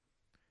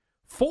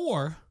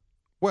 4?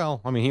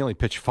 Well, I mean, he only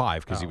pitched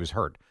 5 because he Oh. was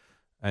hurt,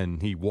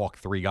 and he walked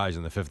 3 guys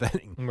in the 5th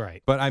inning.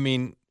 Right. But, I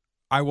mean,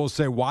 I will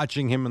say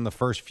watching him in the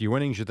first few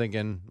innings, you're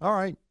thinking, all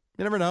right,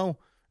 you never know.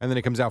 And then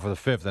it comes out for the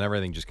 5th, and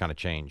everything just kind of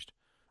changed.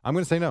 I'm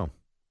going to say no. Yeah,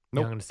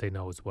 Nope. I'm going to say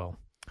no as well.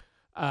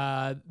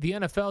 The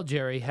NFL,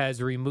 Jerry,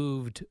 has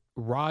removed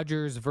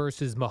Rodgers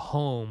versus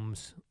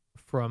Mahomes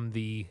from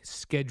the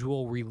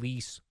schedule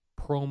release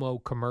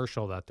promo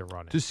commercial that they're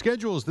running. The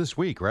schedule is this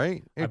week,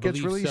 right? I It gets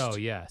believe released. so,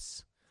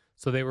 yes.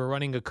 So they were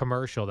running a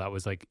commercial that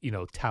was like,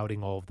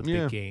 touting all of the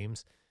Yeah. big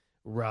games.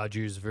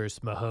 Rodgers versus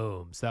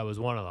Mahomes. That was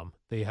one of them.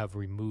 They have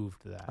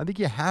removed that. I think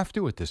you have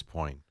to at this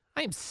point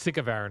I am sick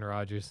of Aaron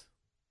Rodgers.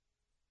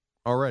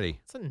 already.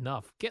 It's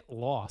enough. Get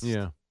lost.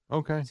 Yeah.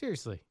 Okay.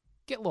 Seriously.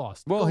 Get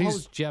lost. Well, Go he's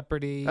host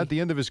Jeopardy. At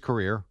the end of his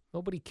career,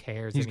 Nobody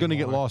cares. he's going to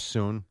get anymore. lost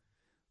soon.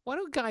 Why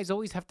do guys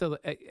always have to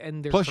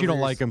end their Plus, you don't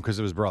careers- like him because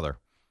of his brother.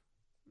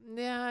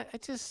 Yeah, I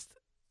just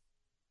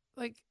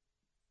like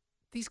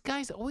these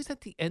guys always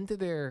at the end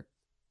of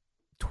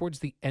towards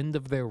the end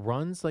of their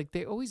runs, like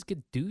they always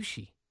get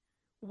douchey.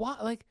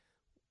 Why?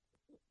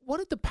 What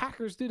did the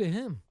Packers do to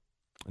him?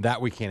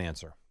 That we can't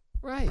answer.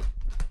 Right.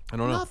 I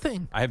don't know.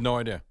 Nothing. I have no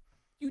idea.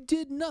 You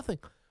did nothing.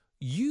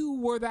 You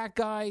were that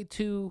guy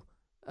to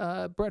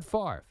Brett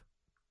Favre,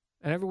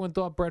 and everyone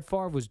thought Brett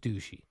Favre was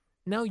douchey.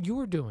 Now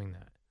you're doing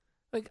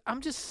that.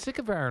 I'm just sick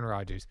of Aaron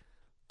Rodgers.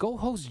 Go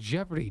host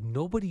Jeopardy.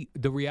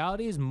 The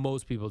reality is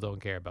most people don't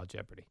care about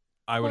Jeopardy.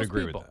 I would Most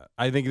agree people. with that.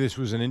 I think this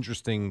was an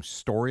interesting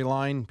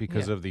storyline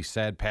because Yeah. of the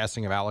sad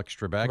passing of Alex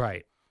Trebek.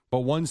 Right. But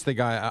once the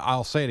guy,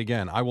 I'll say it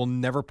again, I will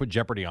never put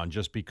Jeopardy on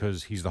just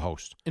because he's the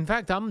host. In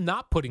fact, I'm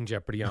not putting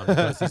Jeopardy on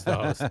because he's the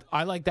host.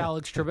 I liked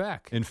Alex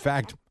Trebek. In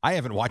fact, I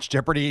haven't watched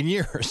Jeopardy in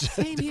years,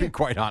 Same to here. be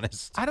quite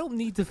honest. I don't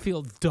need to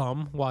feel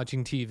dumb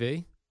watching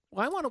TV.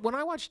 When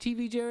I watch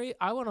TV, Jerry,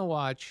 I want to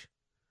watch,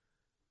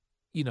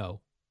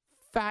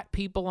 fat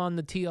people on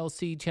the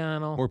TLC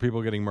channel. Or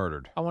people getting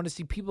murdered. I want to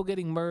see people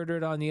getting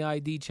murdered on the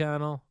ID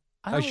channel.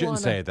 I don't shouldn't wanna-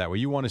 say it that way.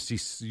 You want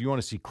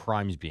to see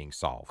crimes being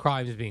solved.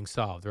 Crimes being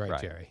solved, right,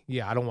 Right. Jerry?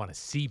 Yeah, I don't want to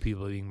see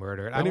people being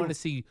murdered. I Any- want to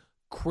see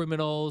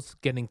criminals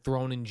getting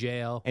thrown in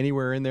jail.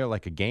 Anywhere in there,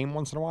 like a game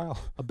once in a while.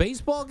 A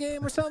baseball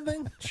game or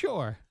something?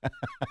 Sure.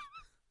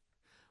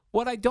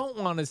 What I don't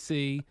want to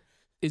see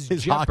is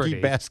His Jeopardy.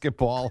 hockey,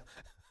 basketball,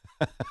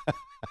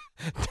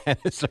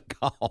 tennis, or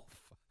golf.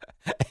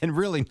 And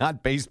really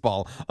not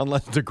baseball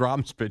unless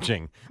DeGrom's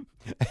pitching.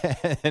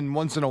 And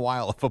once in a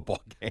while, a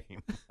football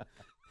game.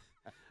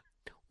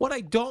 What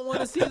I don't want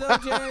to see, though,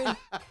 Jerry,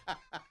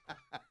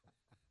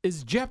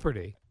 is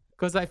Jeopardy.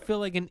 Because I feel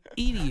like an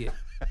idiot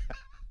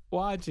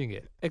watching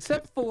it.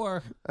 Except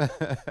for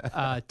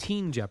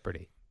Teen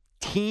Jeopardy.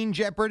 Teen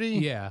Jeopardy?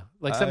 Yeah.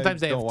 Like I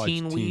sometimes they have don't watch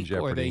Teen Teen Week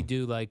or they Jeopardy.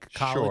 do like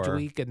College Sure.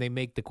 Week and they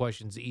make the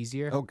questions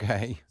easier.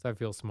 Okay. So I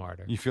feel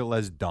smarter. You feel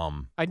less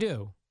dumb. I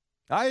do.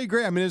 I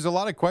agree. I mean, there's a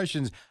lot of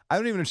questions. I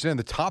don't even understand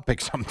the topic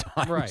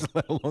sometimes, Right.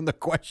 let alone the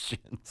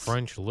questions.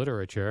 French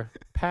literature.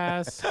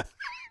 Pass.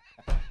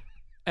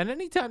 And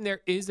anytime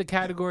there is a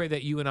category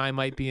that you and I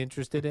might be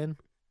interested in,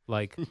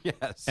 like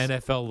Yes.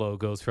 NFL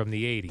logos from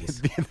the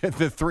 80s.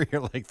 The three are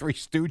like Three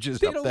Stooges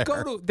They up don't there.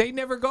 go to. They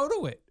never go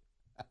to it.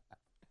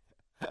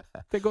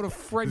 They go to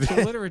French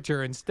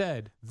literature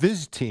instead.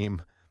 This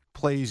team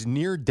plays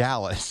near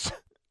Dallas.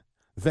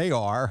 They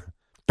are.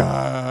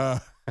 Duh.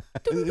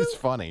 It's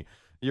funny.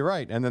 You're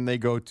right. And then they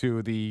go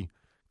to the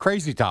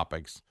crazy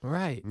topics.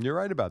 Right. You're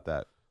right about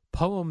that.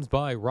 Poems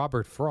by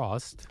Robert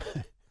Frost.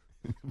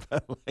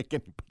 Like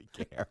anybody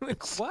cares.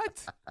 Like,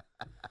 what?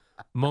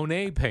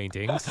 Monet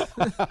paintings.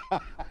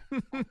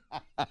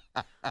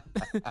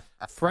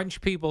 French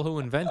people who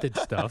invented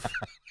stuff.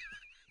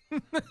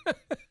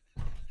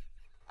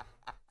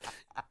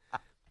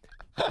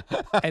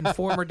 and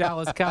former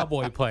Dallas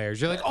Cowboy players.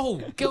 You're like,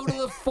 oh, go to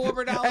the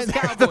former Dallas And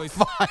Cowboys.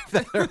 the 5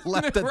 that are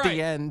left at Right.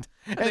 the end,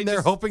 And and they they're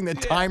just- hoping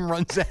that time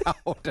runs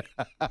out.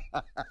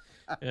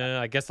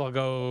 I guess I'll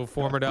go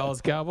former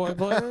Dallas Cowboy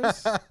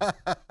players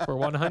for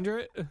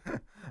 100.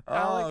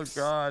 Alex?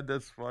 Oh God,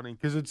 that's funny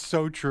because it's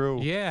so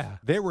true. Yeah.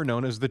 They were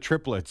known as the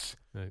triplets.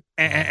 Right.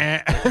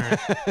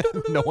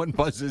 No one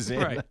buzzes in.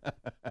 Right.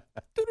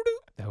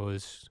 That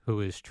was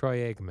who is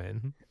Troy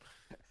Aikman.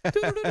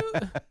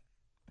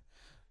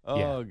 Oh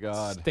Yeah,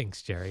 God.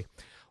 stinks, Jerry.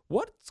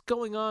 What's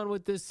going on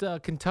with this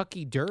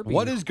Kentucky Derby?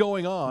 What is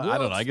going on? I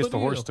don't know. I What's guess the the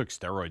horse deal? took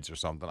steroids or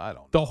something. I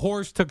don't know. The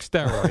horse took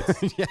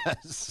steroids.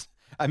 Yes.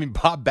 I mean,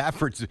 Bob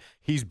Baffert's,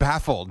 he's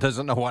baffled,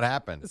 doesn't know what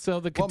happened. So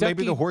the Well, maybe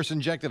Kentucky- the horse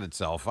injected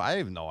itself. I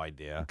have no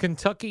idea.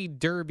 Kentucky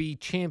Derby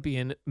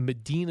champion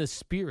Medina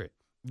Spirit.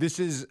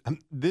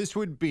 This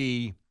would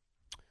be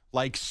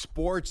like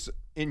sports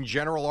in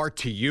general are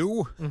to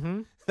you.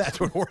 Mm-hmm. That's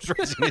what horse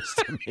racing is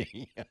to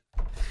me.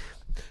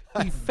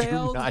 He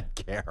failed Do not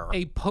care.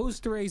 a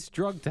post-race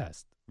drug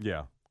test,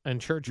 Yeah. and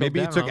Churchill Maybe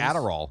he took Downs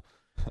Adderall.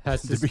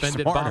 has to be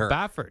suspended smarter.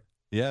 Bob Baffert.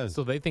 Yes.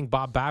 So they think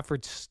Bob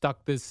Baffert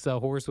stuck this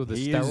horse with a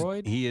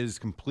steroid? He is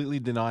completely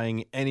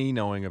denying any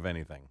knowing of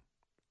anything.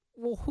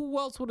 Well, who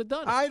else would have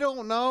done it? I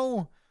don't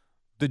know.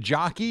 The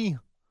jockey,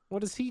 What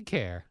does he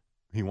care?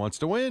 he wants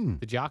to win.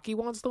 The jockey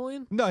wants to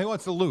win? No, he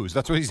wants to lose.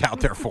 That's what he's out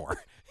there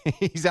for.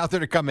 He's out there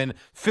to come in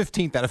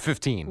 15th out of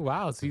 15.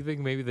 Wow, so you think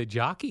maybe the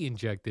jockey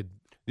injected?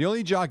 The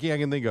only jockey I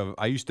can think of,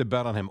 I used to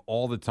bet on him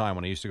all the time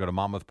when I used to go to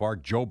Monmouth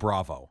Park, Joe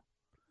Bravo.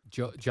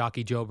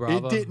 Jockey Joe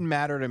Bravo? It didn't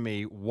matter to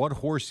me what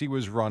horse he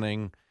was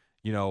running,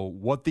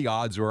 what the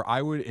odds were.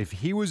 If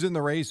he was in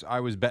the race,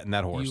 I was betting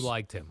that horse. You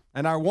liked him.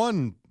 And I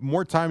won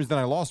more times than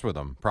I lost with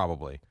him,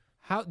 probably.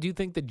 How do you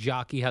think the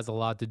jockey has a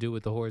lot to do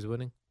with the horse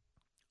winning?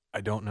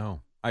 I don't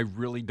know. I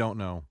really don't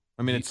know.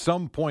 I mean, at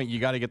some point, you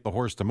got to get the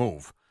horse to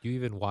move. Do you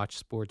even watch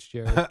sports,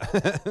 Jerry? How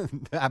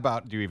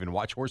about, do you even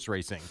watch horse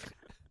racing?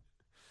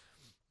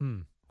 I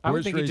would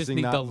Horse think you just racing,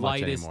 need not the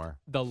much anymore.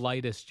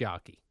 lightest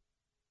jockey.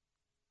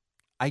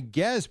 I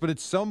guess, but at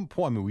some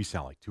point, I mean, we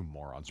sound like two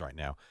morons right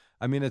now.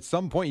 I mean, at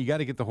some point, you got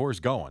to get the horse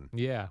going.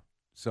 Yeah.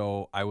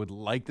 So I would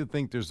like to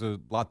think there's a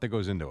lot that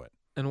goes into it.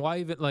 And why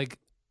even,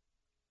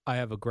 I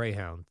have a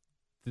Greyhound.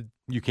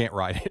 You can't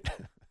ride it.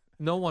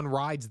 No one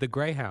rides the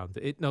Greyhound.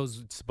 It knows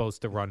it's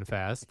supposed to run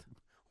fast.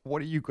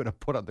 What are you going to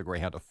put on the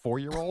Greyhound? A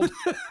 4-year-old?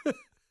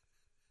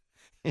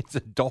 It's a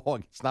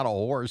dog. It's not a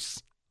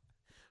horse.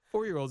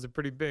 4-year-olds are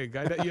pretty big.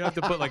 You have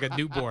to put a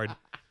newborn.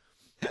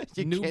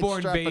 You Newborn can't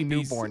strap babies. a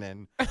newborn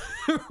in.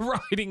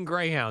 Riding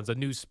Greyhounds, a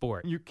new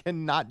sport. You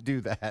cannot do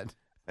that.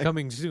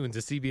 Coming soon to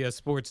CBS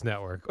Sports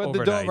Network. But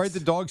the dog, right? The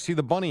dogs see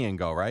the bunny and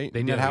go, right? They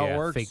Isn't do, that how yeah, it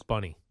works? fake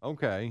bunny.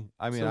 Okay.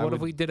 I mean, So what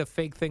if we did a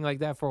fake thing like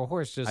that for a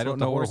horse? Just I don't let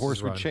the know what a horses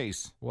horse would run?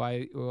 chase.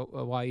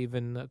 Why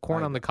even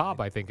corn on the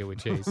cob? I think it would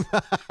chase.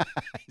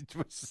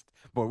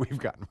 Boy, we've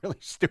gotten really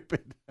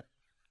stupid.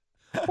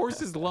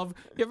 Horses love.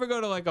 You ever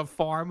go to a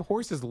farm?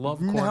 Horses love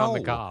corn on the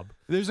No. cob.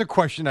 There's a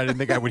question I didn't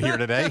think I would hear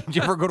today. Did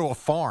you ever go to a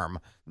farm?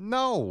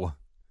 No.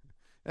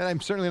 And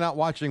I'm certainly not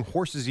watching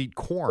horses eat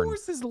corn.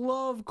 Horses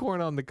love corn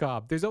on the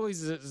cob. There's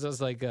always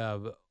just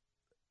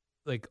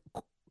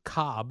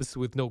cobs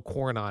with no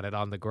corn on it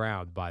on the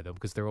ground by them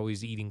because they're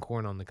always eating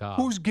corn on the cob.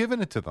 Who's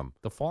giving it to them?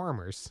 The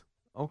farmers.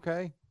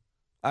 Okay.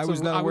 I So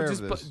was not aware would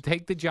of just this.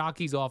 take the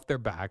jockeys off their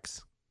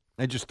backs.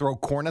 And just throw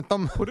corn at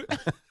them?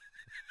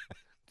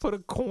 Put a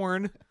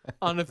corn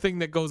on a thing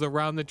that goes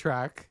around the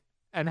track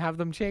and have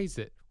them chase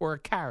it, or a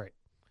carrot.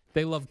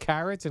 They love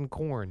carrots and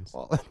corns.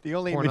 Well, the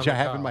only Corn image on I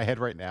the have in cob. my head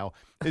right now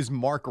is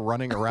Mark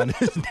running around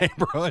his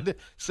neighborhood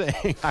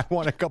saying, I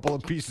want a couple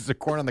of pieces of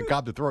corn on the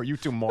cob to throw at you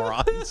two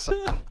morons.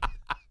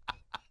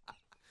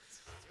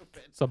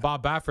 So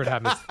Bob Baffert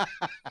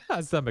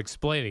has some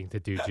explaining to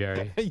do,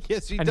 Jerry.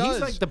 Yes, he and does.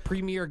 he's like the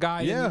premier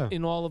guy Yeah.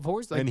 in all of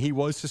horse. And he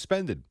was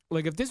suspended.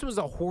 If this was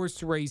a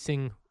horse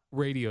racing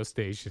radio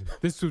station,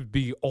 this would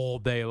be all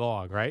day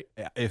long, right?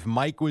 If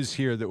Mike was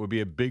here, that would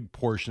be a big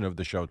portion of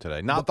the show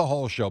today. Not the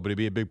whole show, but it'd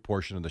be a big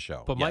portion of the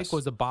show. But Mike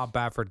was a Bob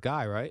Baffert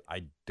guy, right?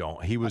 I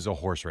don't. He was a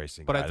horse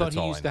racing But guy. I thought That's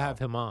he all used to know. have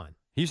him on.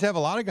 He used to have a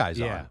lot of guys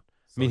Yeah. on.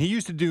 I mean,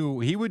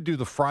 he would do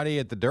the Friday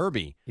at the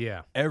Derby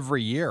Yeah.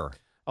 every year.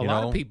 A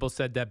lot of people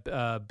said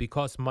that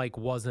because Mike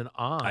wasn't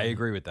on, I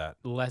agree with that.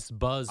 less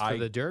buzz for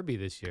the Derby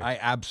this year. I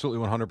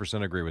absolutely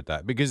 100% agree with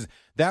that because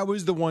that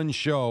was the one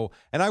show,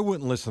 and I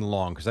wouldn't listen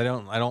long because I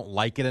don't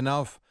like it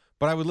enough.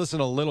 But I would listen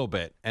a little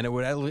bit, and it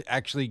would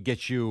actually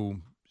get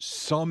you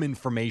some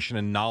information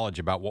and knowledge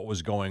about what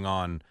was going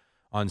on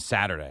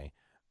Saturday.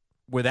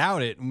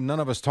 Without it, none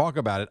of us talk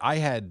about it.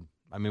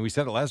 We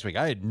said it last week.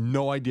 I had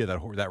no idea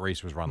that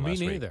race was run Me last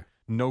week. neither.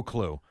 No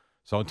clue.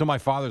 So until my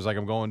father's like,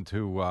 I'm going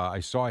to, I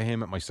saw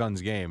him at my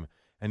son's game,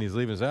 and he's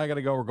leaving. He's like, I got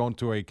to go. We're going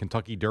to a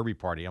Kentucky Derby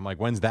party. I'm like,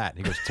 when's that?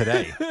 He goes,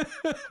 today.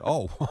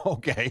 Oh,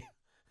 okay.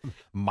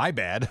 My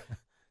bad.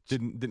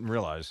 Didn't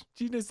realize.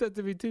 Gina said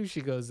to me too.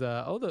 She goes,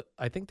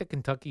 I think the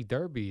Kentucky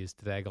Derby is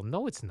today." I go,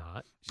 "No, it's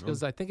not." She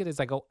goes, "I think it is."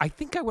 I go, "I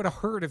think I would have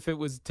heard if it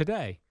was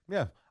today."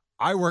 Yeah.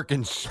 I work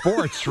in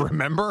sports,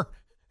 remember?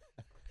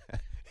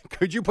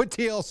 Could you put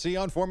TLC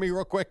on for me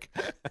real quick?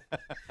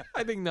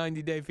 I think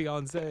 90 Day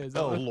Fiancé is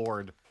Oh, on.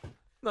 Lord.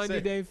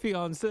 90 Day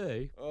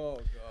Fiancé. Oh,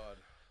 God.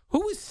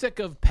 Who is sick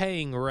of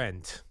paying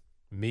rent?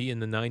 Me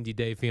and the 90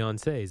 Day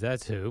Fiancés,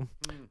 that's who.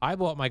 I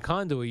bought my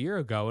condo a year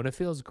ago, and it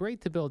feels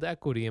great to build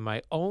equity in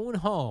my own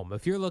home.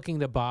 If you're looking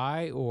to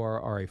buy or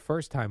are a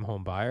first-time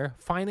home buyer,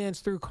 finance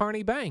through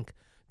Kearney Bank.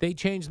 They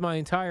changed my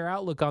entire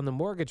outlook on the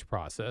mortgage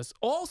process.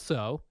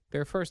 Also,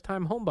 their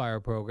first-time home buyer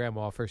program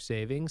offers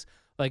savings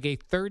like a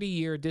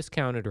 30-year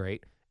discounted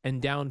rate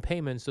and down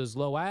payments as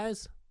low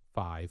as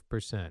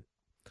 5%.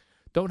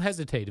 Don't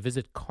hesitate to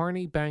visit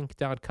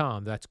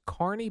KearneyBank.com. That's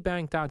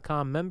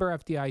KearneyBank.com, member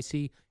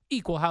FDIC,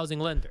 equal housing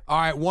lender. All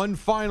right, one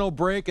final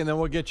break, and then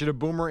we'll get you to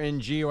Boomer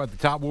and Gio at the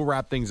top. We'll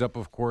wrap things up,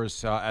 of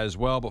course, as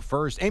well. But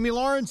first, Amy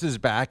Lawrence is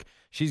back.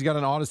 She's got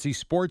an Odyssey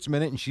Sports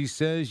Minute, and she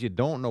says you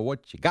don't know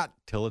what you got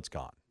till it's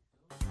gone.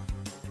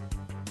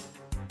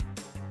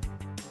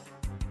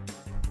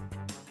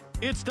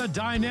 It's the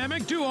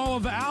dynamic duo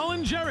of Al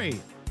and Jerry,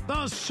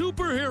 the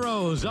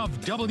superheroes of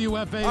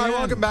WFAN. All right,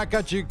 welcome back.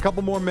 Got you a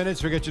couple more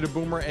minutes. We'll get you to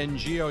Boomer and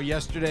Gio.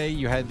 Yesterday,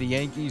 you had the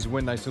Yankees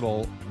win, nice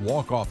little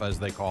walk-off, as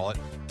they call it.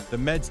 The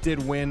Mets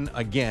did win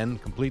again,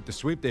 complete the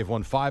sweep. They've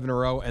won 5 in a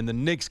row, and the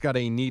Knicks got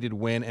a needed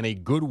win and a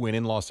good win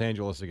in Los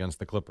Angeles against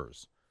the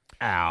Clippers.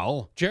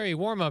 Al. Jerry,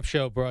 warm-up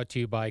show brought to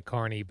you by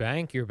Kearney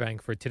Bank. Your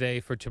bank for today,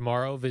 for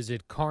tomorrow.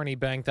 Visit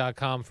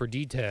KearneyBank.com for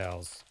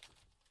details.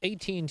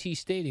 AT&T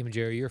Stadium,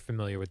 Jerry, you're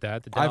familiar with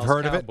that. The Dallas I've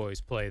heard Cowboys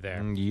of it. play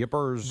there.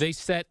 Yippers. They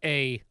set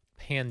a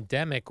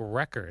pandemic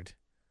record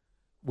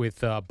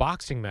with a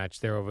boxing match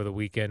there over the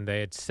weekend.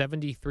 They had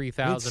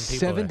 73,000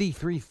 people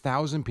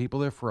 73,000 people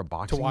there for a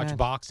boxing to watch match?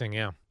 boxing,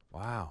 yeah.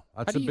 Wow,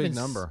 that's a big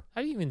number.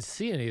 How do you even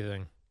see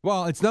anything?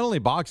 Well, it's not only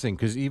boxing,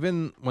 because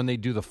even when they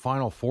do the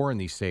Final Four in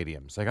these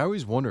stadiums, like I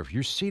always wonder if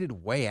you're seated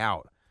way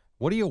out,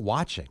 what are you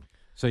watching?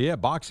 So, yeah,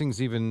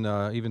 boxing's even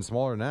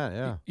smaller than that,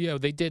 yeah. Yeah,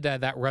 they did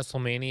that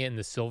WrestleMania in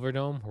the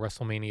Silverdome,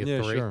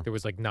 WrestleMania 3. Sure. There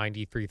was like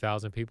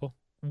 93,000 people.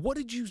 What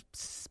did you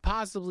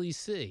possibly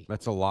see?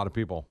 That's a lot of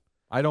people.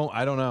 I don't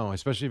know,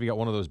 especially if you got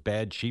one of those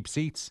bad cheap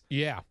seats.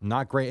 Yeah.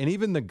 Not great. And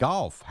even the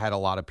golf had a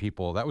lot of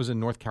people. That was in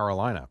North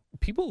Carolina.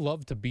 People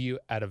love to be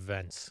at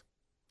events.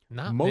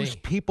 Not Most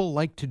me. people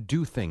like to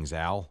do things,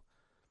 Al.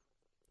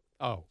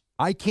 Oh.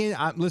 I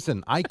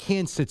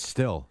can't sit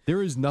still.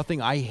 There is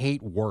nothing I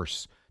hate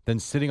worse than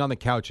sitting on the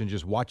couch and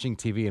just watching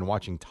TV and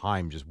watching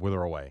time just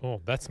wither away. Oh,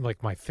 that's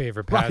like my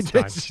favorite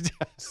pastime.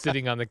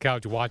 Sitting on the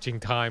couch watching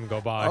time go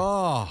by.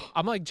 Oh.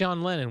 I'm like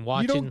John Lennon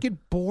watching. You don't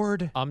get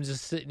bored? I'm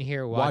just sitting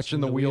here watching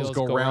the wheels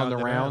go round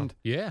and round.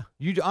 Yeah.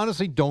 You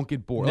honestly don't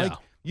get bored. No. Like,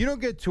 you don't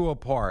get to a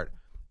part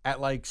at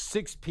like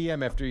 6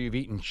 p.m. after you've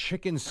eaten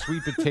chicken,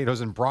 sweet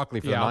potatoes, and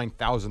broccoli for the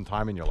 9,000th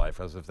time in your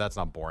life, as if that's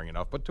not boring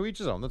enough. But to each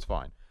his own, that's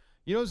fine.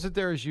 You don't sit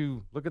there as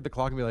you look at the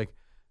clock and be like,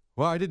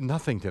 well, I did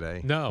nothing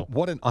today. No.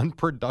 What an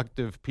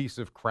unproductive piece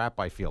of crap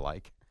I feel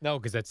like. No,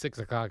 because at 6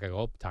 o'clock, I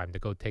go, time to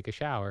go take a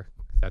shower.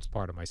 That's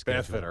part of my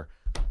schedule. Bath fitter.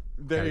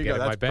 There Gotta you get go.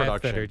 my That's bath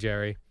production. fitter,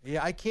 Jerry.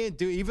 Yeah, I can't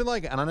do, even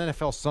like on an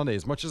NFL Sunday,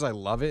 as much as I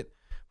love it,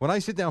 when I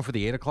sit down for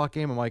the 8 o'clock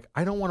game, I'm like,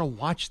 I don't want to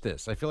watch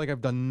this. I feel like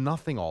I've done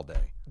nothing all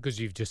day. Because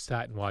you've just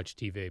sat and watched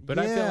TV. But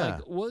I feel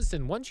like,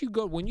 listen, when you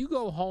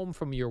go home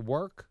from your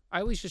work, I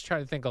always just try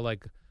to think of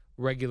like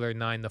regular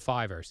 9 to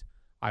 5ers.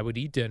 I would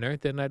eat dinner,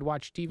 then I'd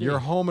watch TV. You're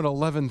home at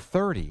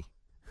 11:30.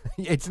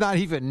 It's not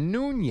even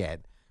noon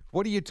yet.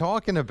 What are you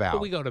talking about?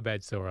 But we go to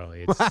bed so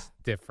early. It's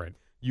different.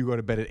 You go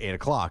to bed at 8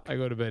 o'clock. I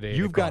go to bed at 8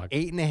 You've o'clock. got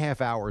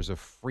 8.5 hours of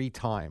free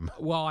time.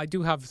 Well, I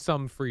do have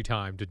some free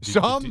time to do,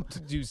 to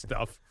do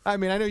stuff. I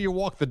mean, I know you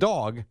walk the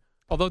dog.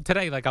 Although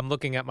today, like, I'm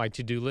looking at my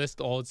to-do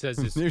list. All it says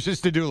is... There's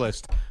just to-do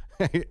list.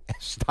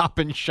 Stop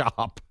and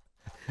shop.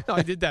 No,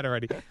 I did that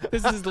already.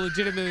 This is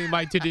legitimately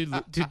my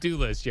to-do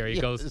list, Jerry.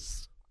 It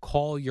goes,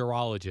 call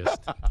urologist.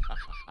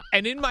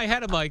 And in my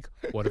head, I'm like,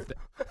 what if...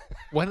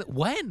 When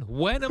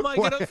am I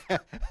going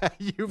to...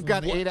 You've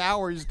got 8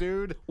 hours,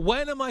 dude.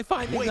 When am I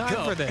finding Wake time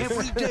up for this?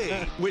 every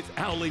day with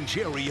Al and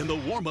Jerry in the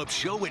warm-up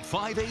show at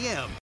 5 a.m.